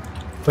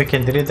 We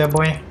can delete that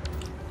boy.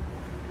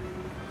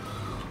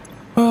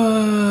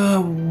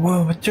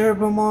 Well,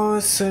 turbo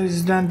mode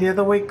is done the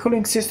other way.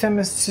 Cooling system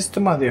is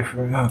system audio.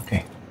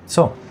 Okay,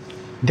 so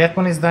that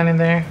one is done in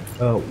there.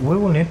 We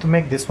will need to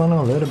make this one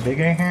a little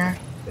bigger here.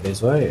 It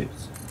is what it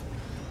is.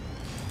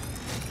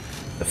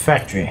 The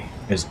factory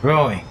is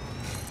growing.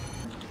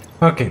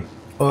 Okay,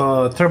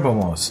 turbo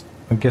modes.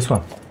 And guess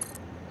what?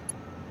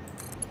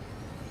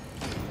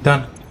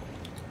 Done.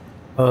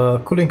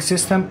 Cooling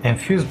system and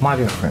fused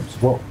modular frames.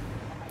 Whoa,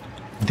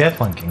 that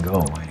one can go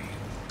away.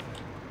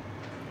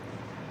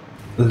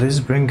 Let's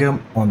bring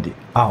them on the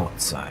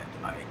outside,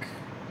 like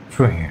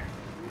through here.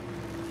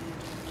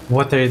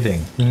 What are you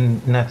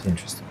doing? Not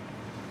interesting.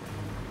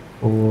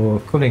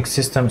 Cooling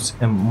systems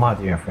and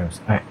modular frames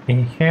are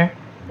in here.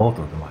 Both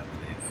of them, I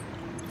believe.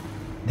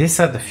 These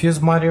are the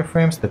fused modular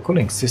frames. The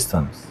cooling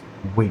systems,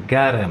 we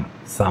got them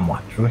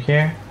somewhat through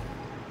here.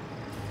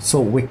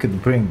 So we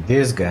could bring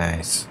these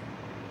guys.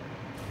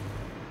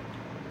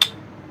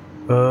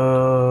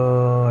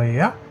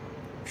 Yeah,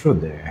 through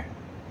there.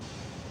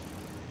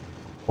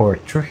 Or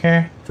through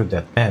here, through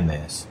that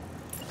madness.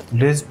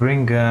 Let's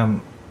bring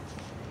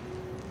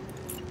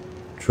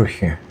through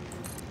here.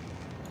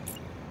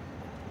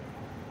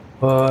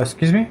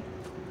 Excuse me?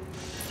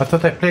 I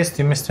thought I placed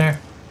you, mister.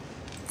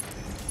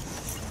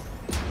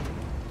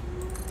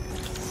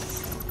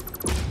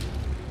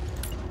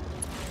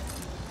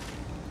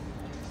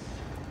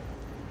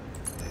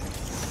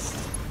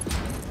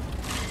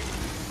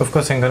 Of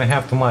course I'm gonna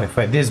have to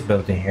modify this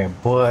building here,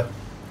 but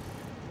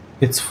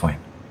it's fine.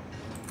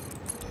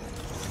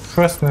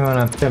 Trust me when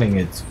I'm telling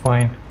you, it's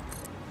fine.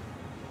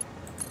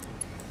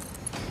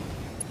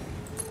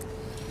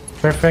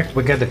 Perfect,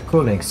 we got the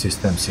cooling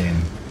systems in.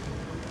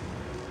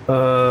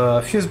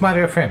 Fused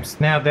modular frames,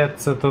 now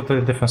that's a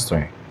totally different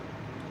story.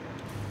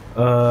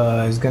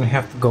 It's gonna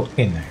have to go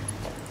in there.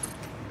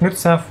 Good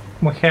stuff,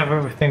 we have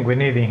everything we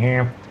need in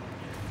here.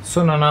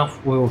 Soon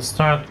enough we will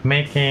start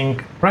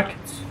making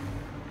brackets.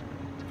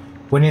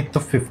 We need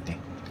 250.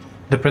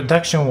 The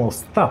production will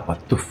stop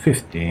at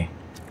 250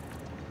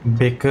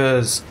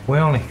 because we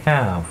only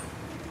have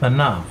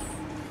enough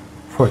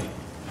for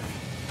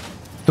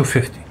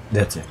 250.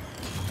 That's it.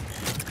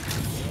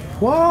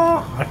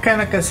 Well, I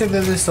kinda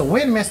consider this a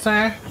win,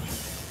 mister.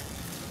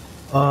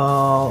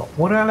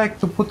 Would I like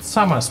to put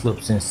summer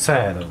slopes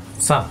inside of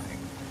something?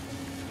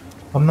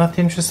 I'm not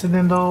interested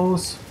in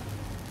those.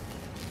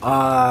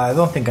 I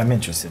don't think I'm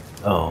interested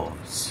in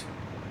those.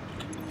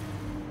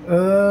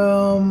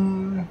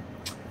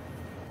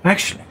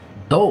 Actually,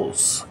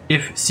 those,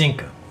 if you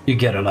sink them, you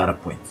get a lot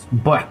of points.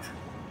 But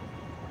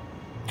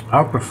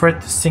I prefer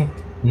to sink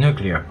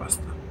nuclear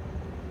pasta.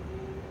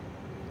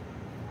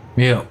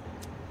 Yeah,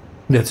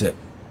 That's it.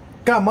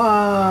 Come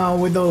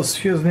on with those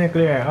fused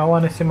nuclear. I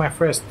want to see my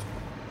first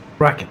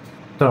rocket.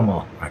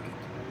 Thermal rocket.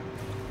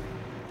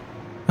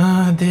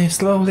 They're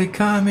slowly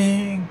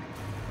coming.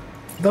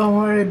 Don't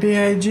worry,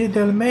 BIG,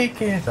 they'll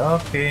make it.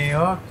 Okay,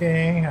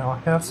 okay. I'll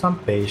have some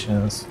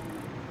patience.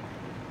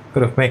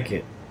 Could have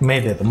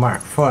made it a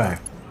Mark 5.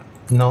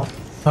 No?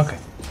 Okay.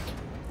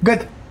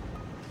 Good.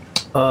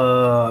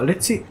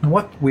 Let's see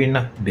what we're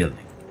not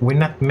building. We're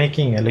not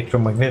making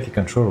electromagnetic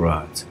control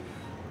rods.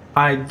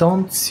 I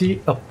don't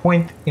see a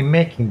point in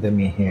making them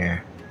in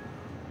here.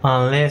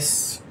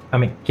 Unless, I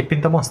mean,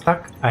 keeping them on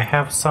stock. I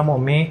have some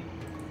on me.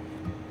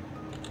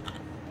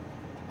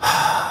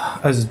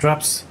 As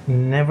drops,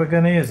 never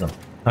gonna use them.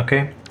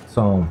 Okay?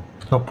 So,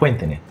 no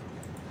point in it.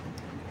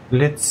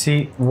 Let's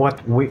see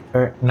what we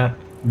are not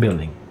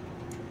building.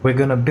 We're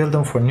gonna build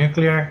them for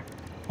nuclear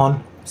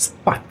on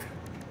spot.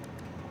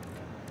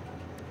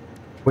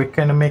 We're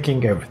kind of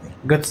making everything.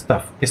 Good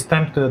stuff. It's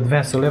time to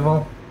advance a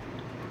level.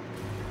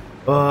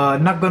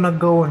 Not gonna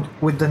go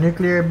with the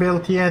nuclear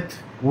build yet.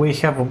 We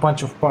have a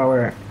bunch of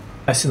power.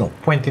 I see no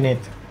point in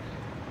it.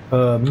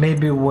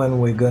 Maybe when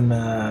we're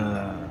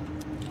gonna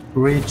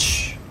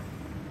reach...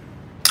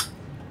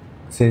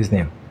 say his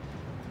name.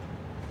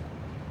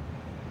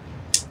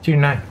 Tier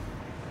 9.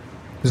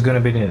 It's gonna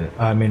be needed.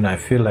 I mean, I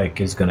feel like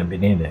it's gonna be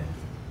needed.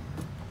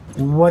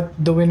 What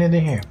do we need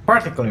in here?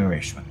 Particle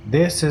enrichment.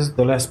 This is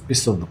the last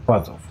piece of the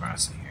puzzle for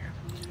us in here.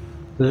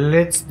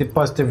 Let's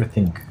deposit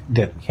everything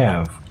that we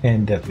have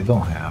and that we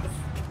don't have.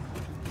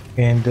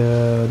 And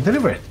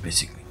deliver it,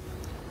 basically.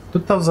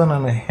 2,000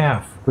 and a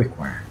half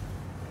quickwire.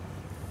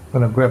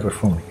 Gonna grab it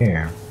from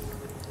here.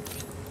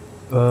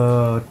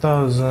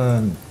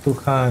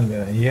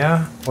 1,200,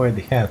 yeah,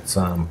 already had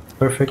some.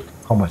 Perfect.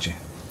 How much?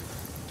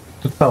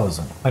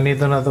 2,000. I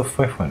need another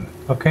 500.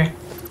 Okay.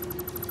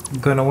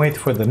 Gonna wait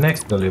for the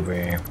next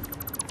delivery.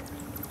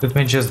 Let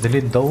me just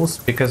delete those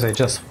because I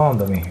just found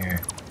them in here.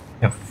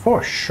 And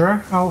for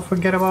sure I'll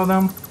forget about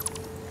them.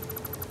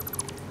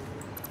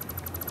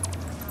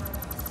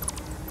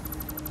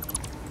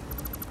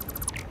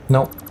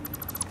 No.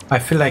 I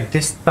feel like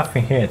this stuff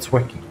in here, it's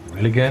working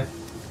really good.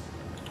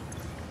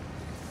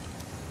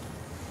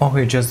 Oh,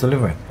 he just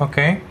delivered.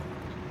 Okay.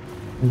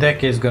 In that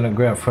case, gonna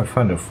grab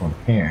 500 from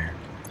here.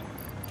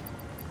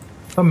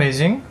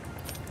 Amazing.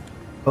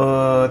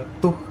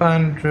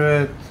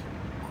 200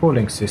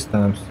 cooling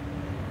systems.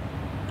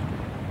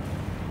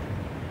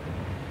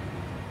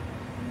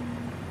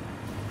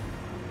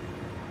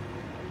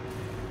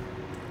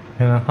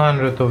 And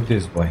 100 of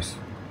these boys.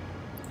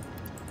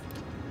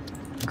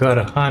 Got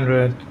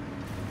 100.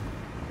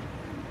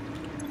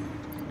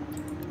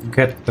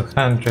 Get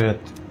 200.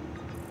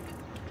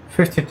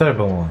 50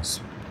 turbo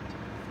ones.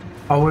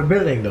 Are we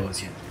building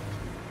those yet?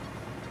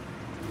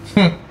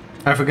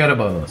 I forgot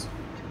about those.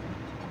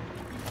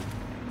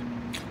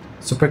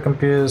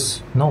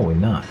 Supercomputers? No, we're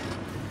not.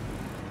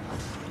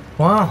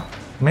 Well,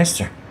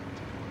 mister.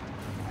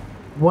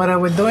 What are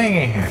we doing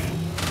in here?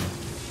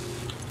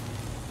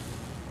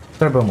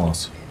 Turbo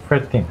modes.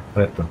 13.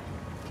 Retro.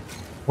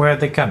 Where are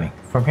they coming?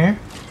 From here?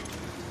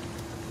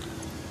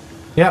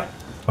 Yep.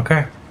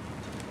 Okay.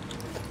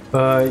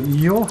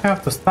 You'll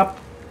have to stop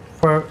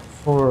for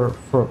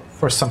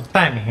some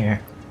time here.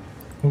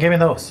 Give me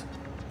those.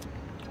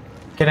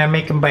 Can I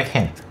make them by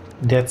hand?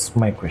 That's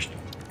my question.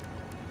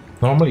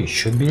 Normally you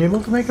should be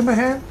able to make them by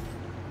hand.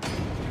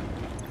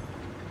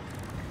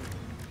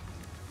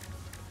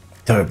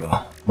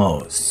 Turbo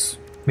modes.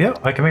 Yeah,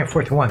 I can make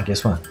 41,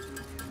 guess what?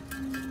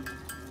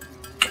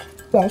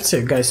 Well, I'll see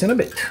you guys in a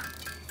bit.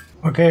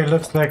 Okay,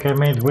 looks like I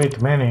made way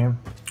too many,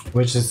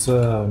 which is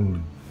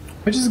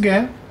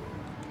good.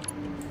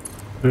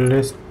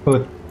 Let's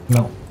put,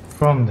 no,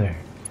 from there,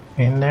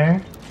 in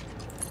there.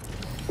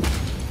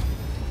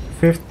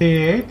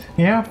 58,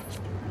 yeah.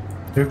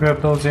 You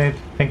grab those 8,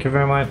 thank you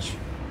very much.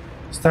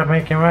 Start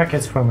making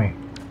rockets for me.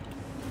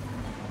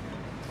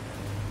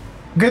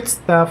 Good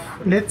stuff.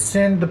 Let's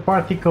send the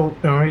particle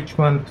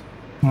enrichment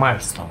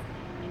milestone.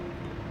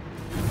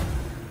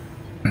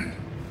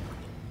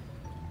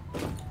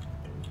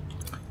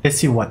 Let's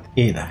see what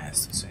Ada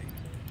has to say.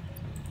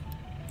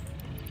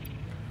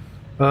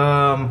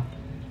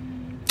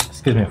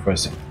 Excuse me for a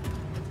second.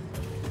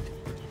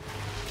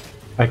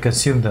 I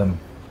consumed them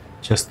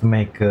just to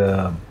make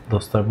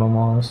those turbo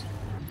modes.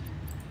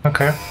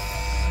 Okay.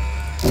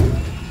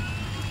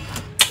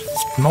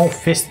 No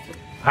fist.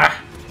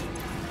 Ah.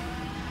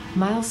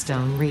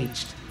 Milestone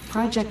reached.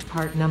 Project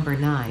part number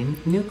 9,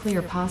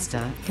 nuclear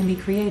pasta, can be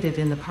created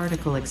in the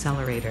particle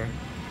accelerator.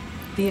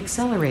 The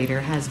accelerator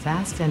has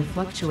vast and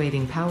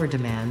fluctuating power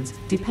demands,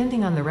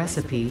 depending on the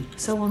recipe,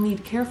 so will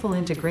need careful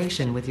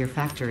integration with your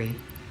factory.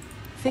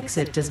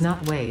 Fix-It does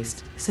not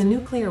waste, so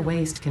nuclear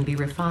waste can be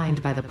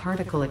refined by the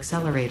particle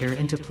accelerator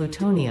into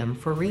plutonium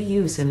for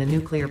reuse in the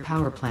nuclear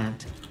power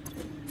plant.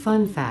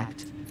 Fun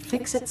fact: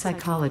 Fix-It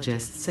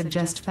psychologists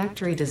suggest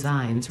factory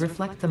designs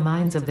reflect the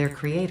minds of their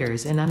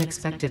creators in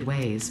unexpected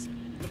ways.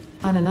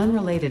 On an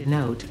unrelated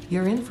note,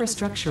 your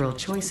infrastructural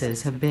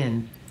choices have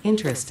been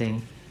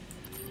interesting.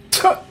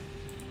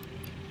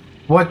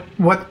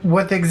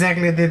 What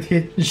exactly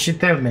did she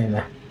tell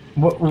me?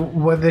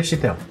 What did she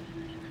tell?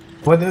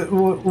 What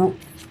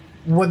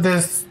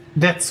does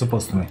that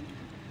supposed to mean?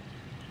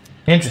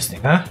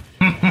 Interesting, huh?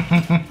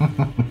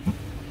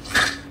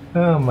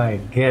 Oh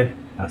my god,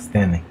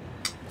 outstanding.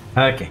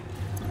 Okay.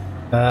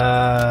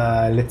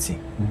 Let's see.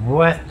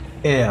 What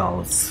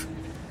else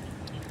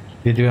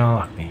did you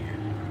unlock me here?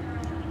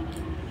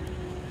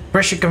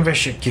 Pressure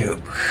conversion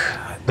cube.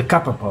 The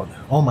copper powder.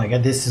 Oh my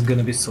god, this is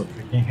gonna be so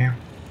tricky here.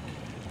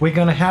 We're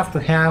gonna have to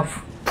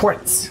have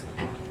ports.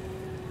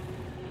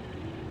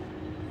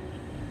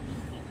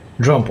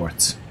 Drone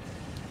ports.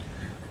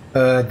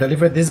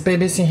 Deliver these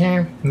babies in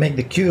here, make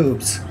the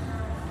cubes,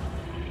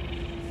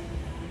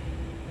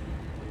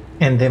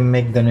 and then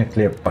make the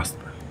nuclear pasta.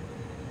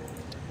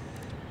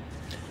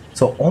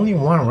 So only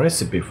one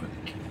recipe for the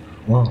cube.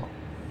 Wow.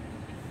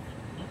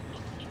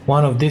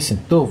 One of these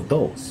and two of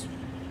those.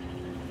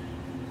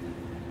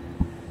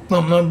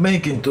 I'm not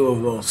making two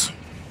of those.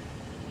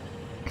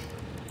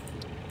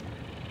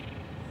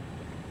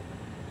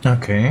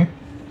 Okay.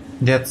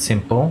 That's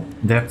simple.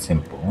 That's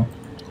simple.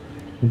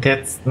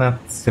 That's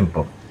not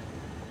simple.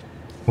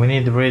 We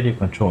need radio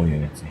control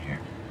units in here.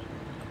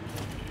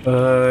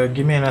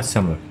 Give me an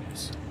assembler,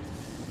 please.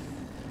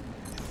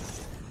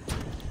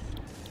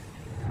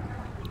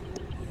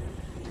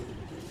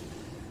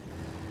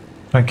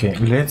 Okay,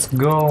 let's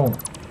go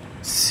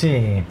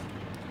see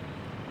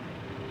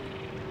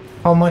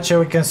how much are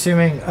we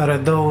consuming out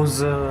of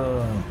those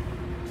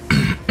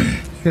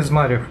fuse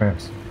module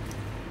frames.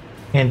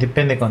 And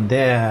depending on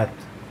that,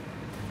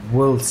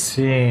 we'll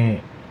see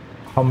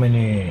how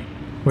many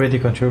radio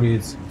control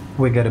units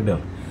we gotta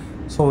build.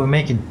 So we're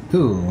making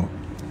two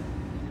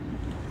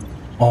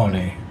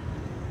only.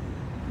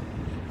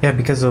 Yeah,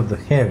 because of the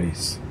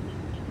heavies.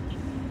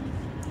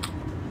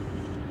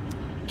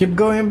 Keep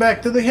going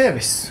back to the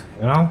heavies,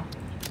 you know?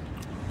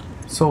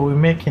 So we're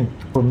making 2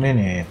 per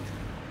minute,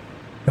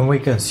 and we're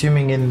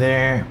consuming in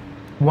there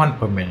 1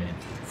 per minute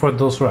for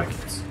those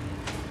rockets.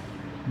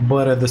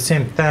 But at the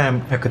same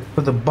time, I could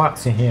put a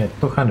box in here at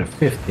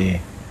 250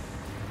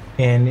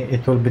 and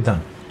it will be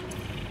done.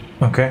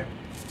 Okay?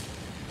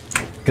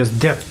 Because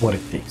that's what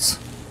it takes.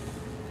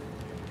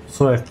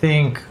 So I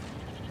think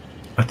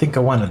I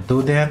want to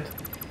do that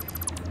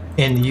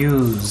and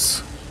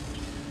use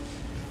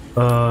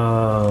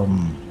how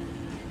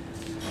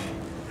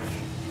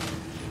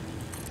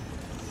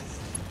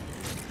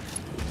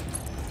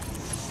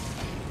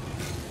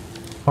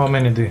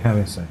many do you have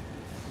inside?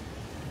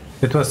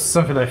 It was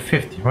something like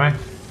 50, right?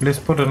 Let's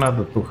put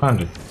another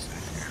 200 inside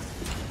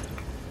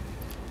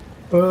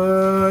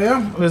here.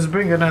 Yeah, let's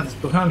bring another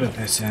 200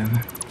 in.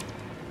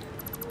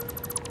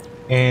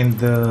 And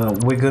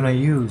we're gonna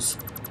use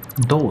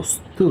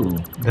those two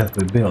that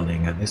we're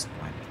building at this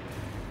point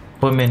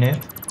per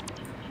minute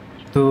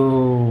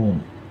to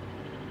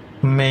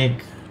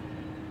make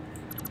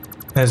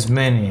as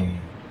many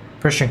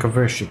pressure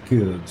conversion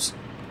cubes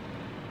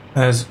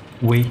as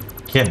we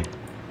can.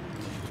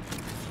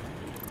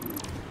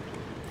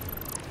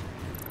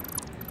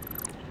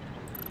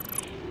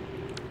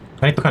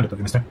 I need 200 of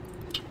you, mister.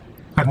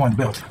 I want to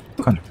build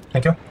 200.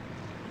 Thank you.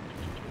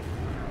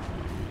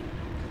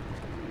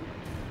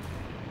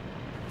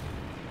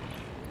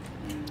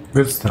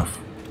 Good stuff.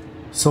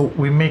 So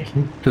we're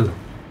making two.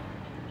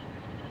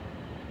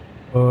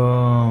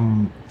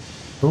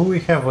 Do we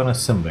have an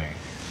assembly?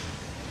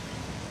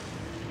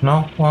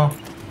 No? Well,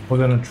 we're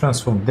gonna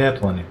transform that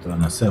one into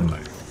an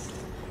assembly.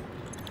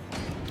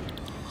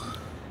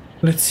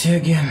 Let's see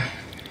again.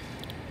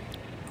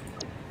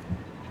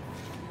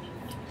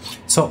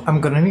 So I'm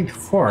gonna need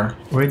 4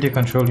 radio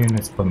control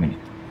units per minute.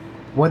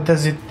 What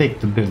does it take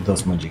to build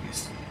those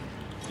majiggies?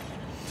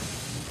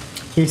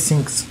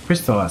 Casings,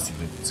 crystal acid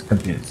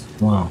computers.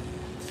 Wow.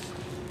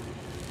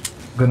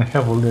 Gonna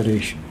have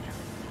alliteration here.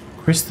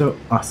 Crystal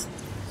acid.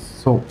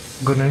 So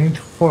gonna need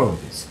 4 of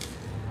these.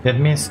 That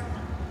means,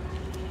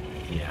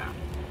 yeah,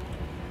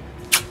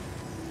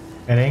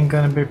 it ain't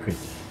gonna be pretty.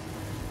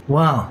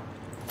 Wow.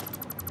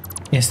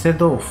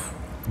 Instead of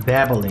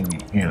babbling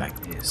in here like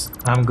this,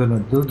 I'm gonna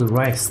do the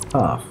right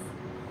stuff.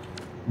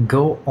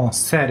 Go on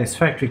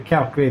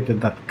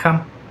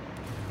satisfactorycalculator.com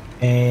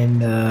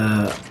and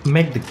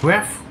make the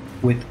graph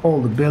with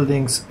all the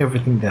buildings,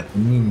 everything that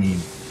we need,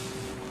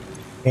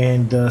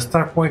 and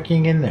start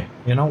working in there.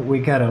 You know, we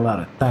got a lot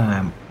of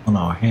time on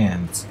our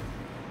hands.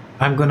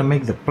 I'm gonna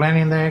make the plan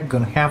in there,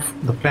 gonna have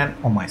the plan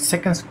on my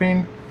second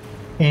screen,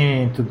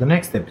 and to the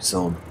next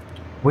episode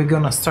we're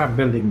gonna start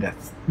building that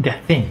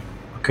thing.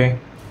 Okay,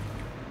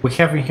 we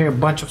have in here a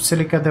bunch of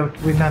silica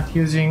that we're not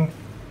using.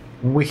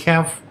 We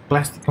have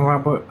plastic and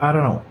rubber. I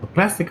don't know, the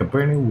plastic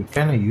apparently we're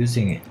kind of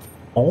using it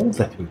all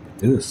that we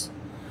produce.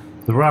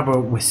 The rubber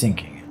we're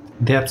sinking it,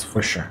 that's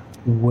for sure.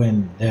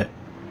 When that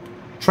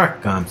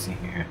truck comes in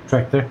here,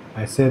 tractor,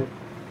 I said,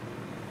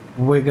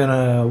 we're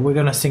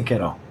gonna sink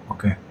it all.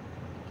 Okay,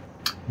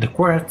 the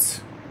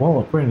quartz, well,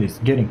 apparently it's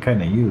getting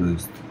kind of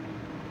used.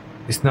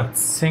 It's not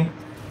synced,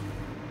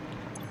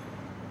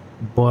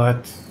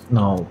 but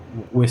no,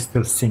 we're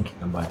still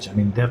sinking a bunch. I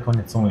mean, that one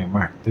it's only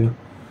Mark II.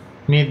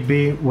 Need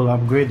be, we'll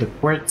upgrade the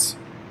quartz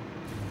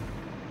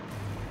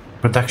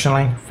production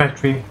line,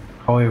 factory,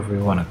 however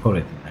you want to call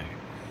it in there,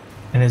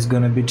 and it's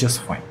gonna be just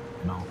fine,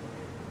 you know.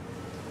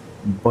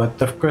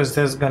 But of course,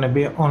 there's gonna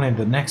be only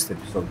the next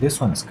episode.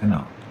 This one is kind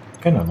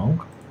of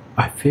long,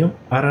 I feel.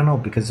 I don't know,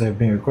 because I've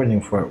been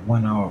recording for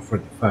 1 hour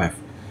 45,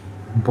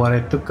 but I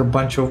took a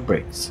bunch of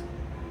breaks.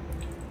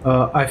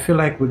 I feel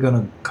like we're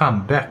gonna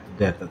come back to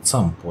that at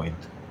some point,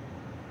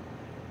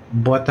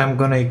 but I'm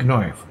gonna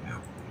ignore it for now,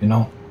 you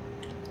know.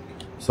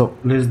 So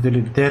let's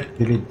delete that,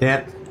 delete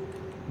that.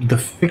 The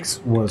fix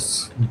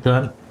was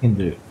done in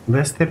the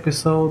last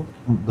episode.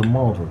 The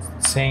mode was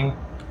the same.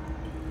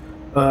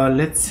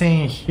 Let's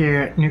say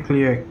here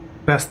nuclear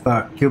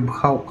pasta cube.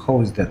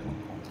 How is that one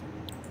called?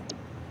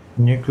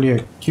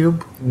 Nuclear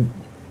cube.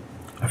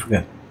 I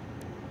forget.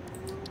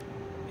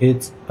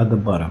 It's at the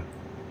bottom.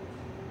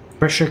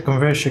 Pressure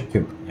conversion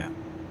cube. Yeah.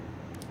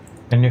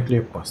 A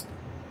nuclear pasta.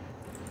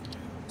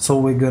 So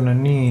we're gonna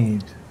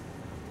need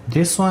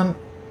this one.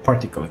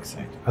 Particle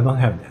exciter. I don't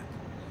have that.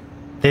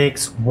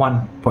 Takes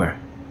 1 per.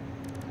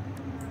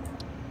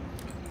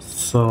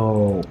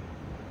 So,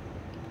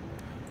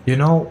 you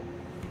know,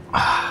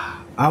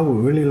 I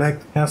would really like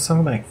to have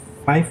something like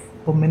 5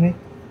 per minute,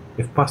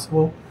 if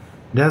possible.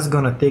 That's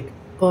gonna take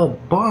a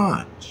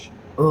bunch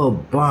of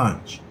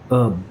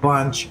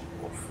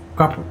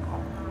copper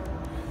powder.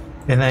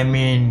 And I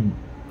mean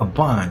a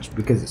bunch,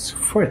 because it's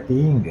 40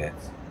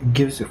 ingots. It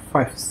gives you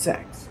 5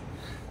 sacks.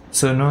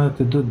 So in order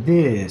to do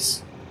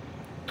this,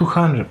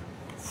 200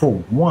 for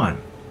one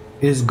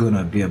is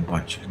gonna be a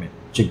bunch. I mean,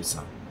 check this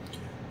out.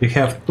 You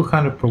have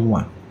 200 per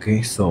one,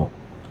 okay? So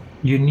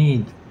you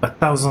need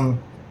 1,000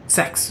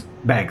 sacks,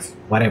 bags,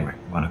 whatever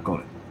you wanna call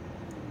it.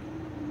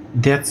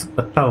 That's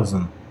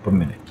 1,000 per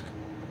minute.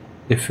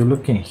 If you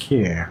look in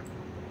here,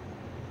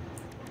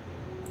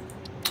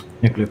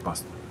 nuclear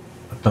pasta,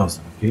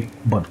 1,000, okay?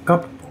 But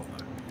copper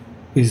powder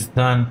is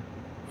done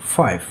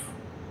 5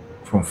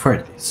 from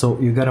 30. So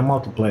you gotta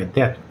multiply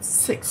that with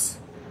 6.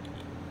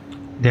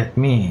 That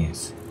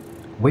means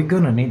we're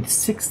gonna need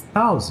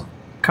 6,000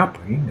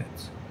 copper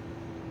ingots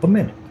per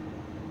minute.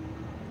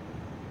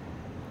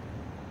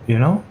 You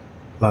know?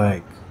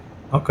 Like,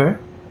 okay.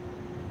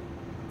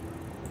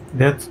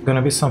 That's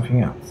gonna be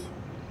something else.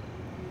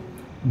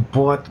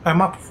 But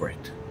I'm up for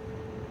it.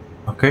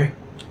 Okay?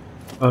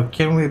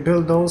 Can we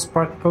build those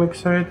particle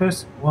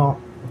accelerators? Well,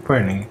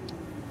 apparently.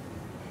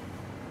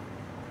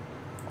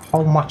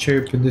 How much are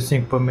you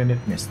producing per minute,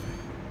 mister?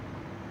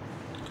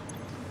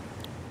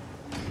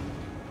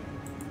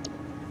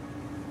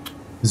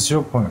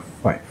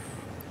 .5.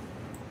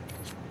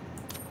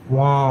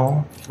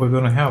 Wow, we're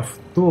gonna have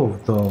 2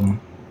 of them.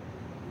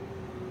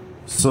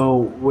 So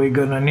we're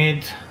gonna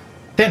need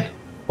 10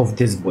 of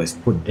these boys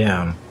put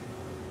down.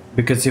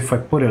 Because if I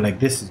put it like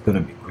this, it's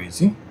gonna be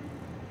crazy.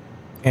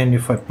 And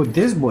if I put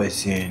these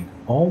boys in,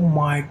 oh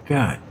my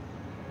god.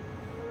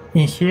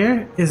 In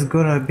here is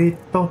gonna be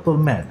total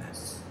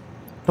madness.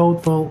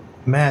 Total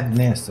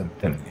madness, I'm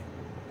telling you.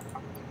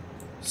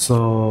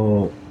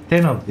 So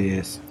 10 of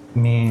these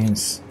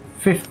means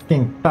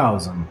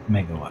 15,000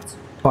 megawatts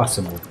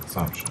possible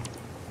consumption.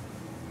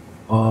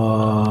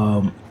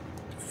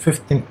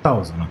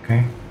 15,000,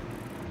 okay?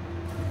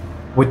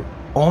 With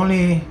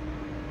only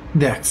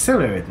the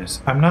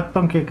accelerators. I'm not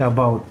talking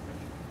about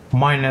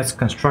miners,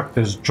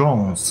 constructors,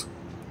 drones,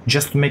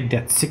 just to make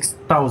that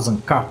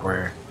 6,000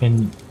 copper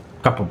in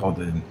copper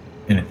powder than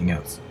anything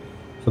else.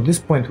 So at this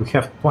point we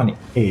have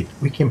 28.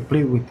 We can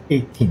play with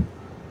 18.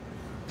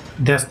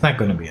 That's not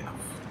gonna be enough.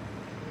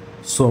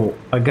 So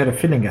I got a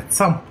feeling at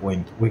some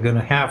point we're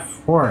gonna have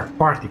 4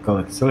 particle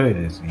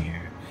accelerators in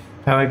here.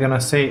 And we're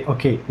gonna say,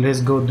 okay,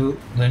 let's go do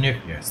the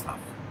nuclear stuff.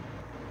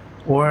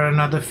 Or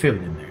another field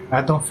in there.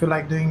 I don't feel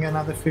like doing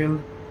another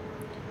field.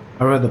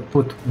 I'd rather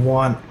put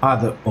one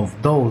other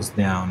of those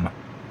down.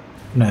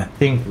 And I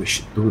think we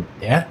should do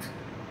that.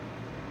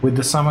 With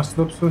the summer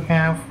slopes we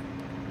have.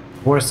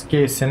 Worst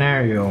case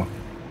scenario,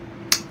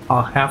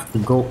 I'll have to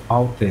go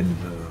out and...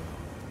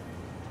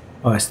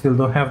 oh, I still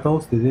don't have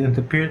those? They didn't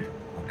appear?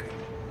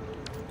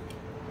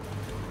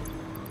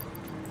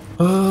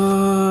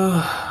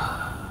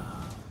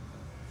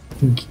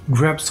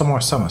 Grab some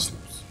more summer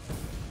slopes.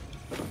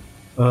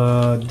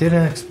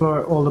 Didn't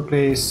explore all the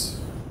place.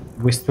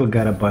 We still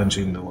got a bunch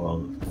in the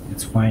world.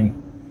 It's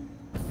fine.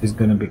 It's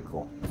gonna be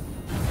cool.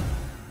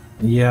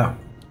 Yeah.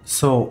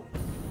 So,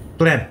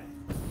 plan.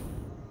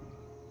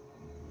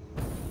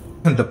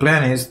 The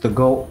plan is to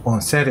go on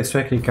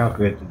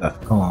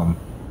satisfactorycalculator.com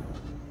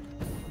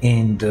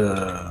and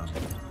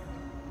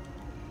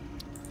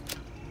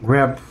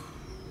grab,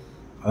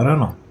 I don't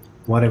know,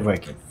 whatever I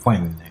can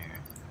find in there.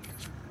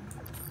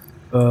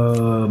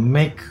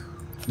 Make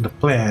the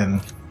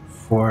plan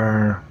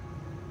for,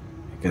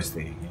 I guess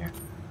stay here.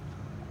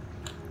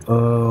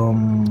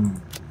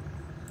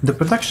 The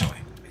production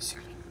line,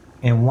 basically.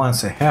 And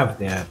once I have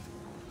that,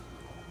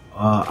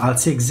 I'll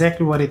see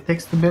exactly what it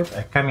takes to build.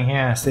 I come in here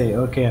and say,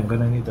 okay, I'm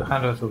gonna need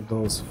 100 of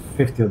those,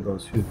 50 of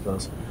those, 50 of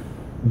those.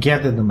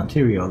 Gather the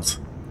materials.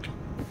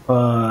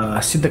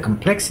 see the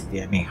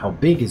complexity. I mean, how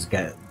big is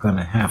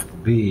gonna have to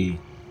be,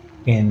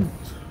 and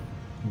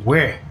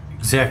where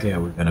exactly are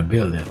we gonna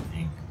build that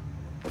thing?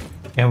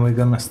 And we're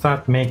gonna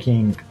start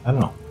making, I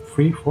don't know,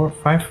 3, 4,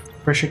 5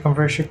 pressure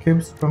conversion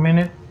cubes per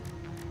minute.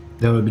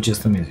 That would be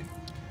just amazing.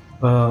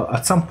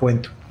 At some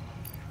point,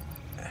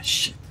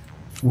 shit,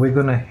 we're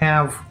gonna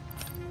have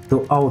to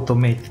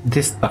automate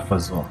this stuff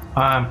as well.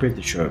 I'm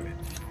pretty sure of it.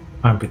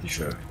 I'm pretty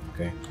sure of it,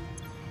 okay?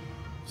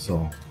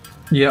 So,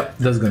 yep,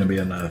 that's gonna be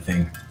another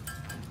thing.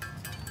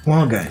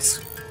 Well, guys,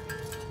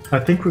 I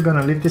think we're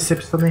gonna leave this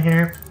episode in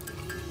here.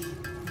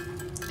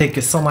 Thank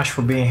you so much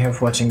for being here,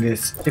 for watching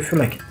this. If you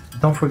like it,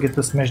 don't forget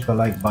to smash the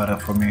like button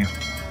for me.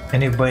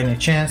 And if by any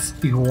chance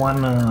you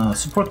wanna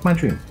support my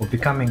dream of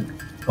becoming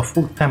a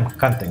full-time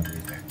content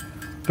creator,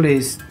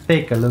 please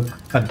take a look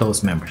at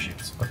those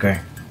memberships, okay?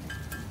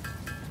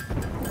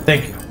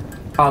 Thank you.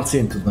 I'll see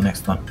you until the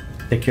next one.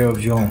 Take care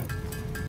of you all.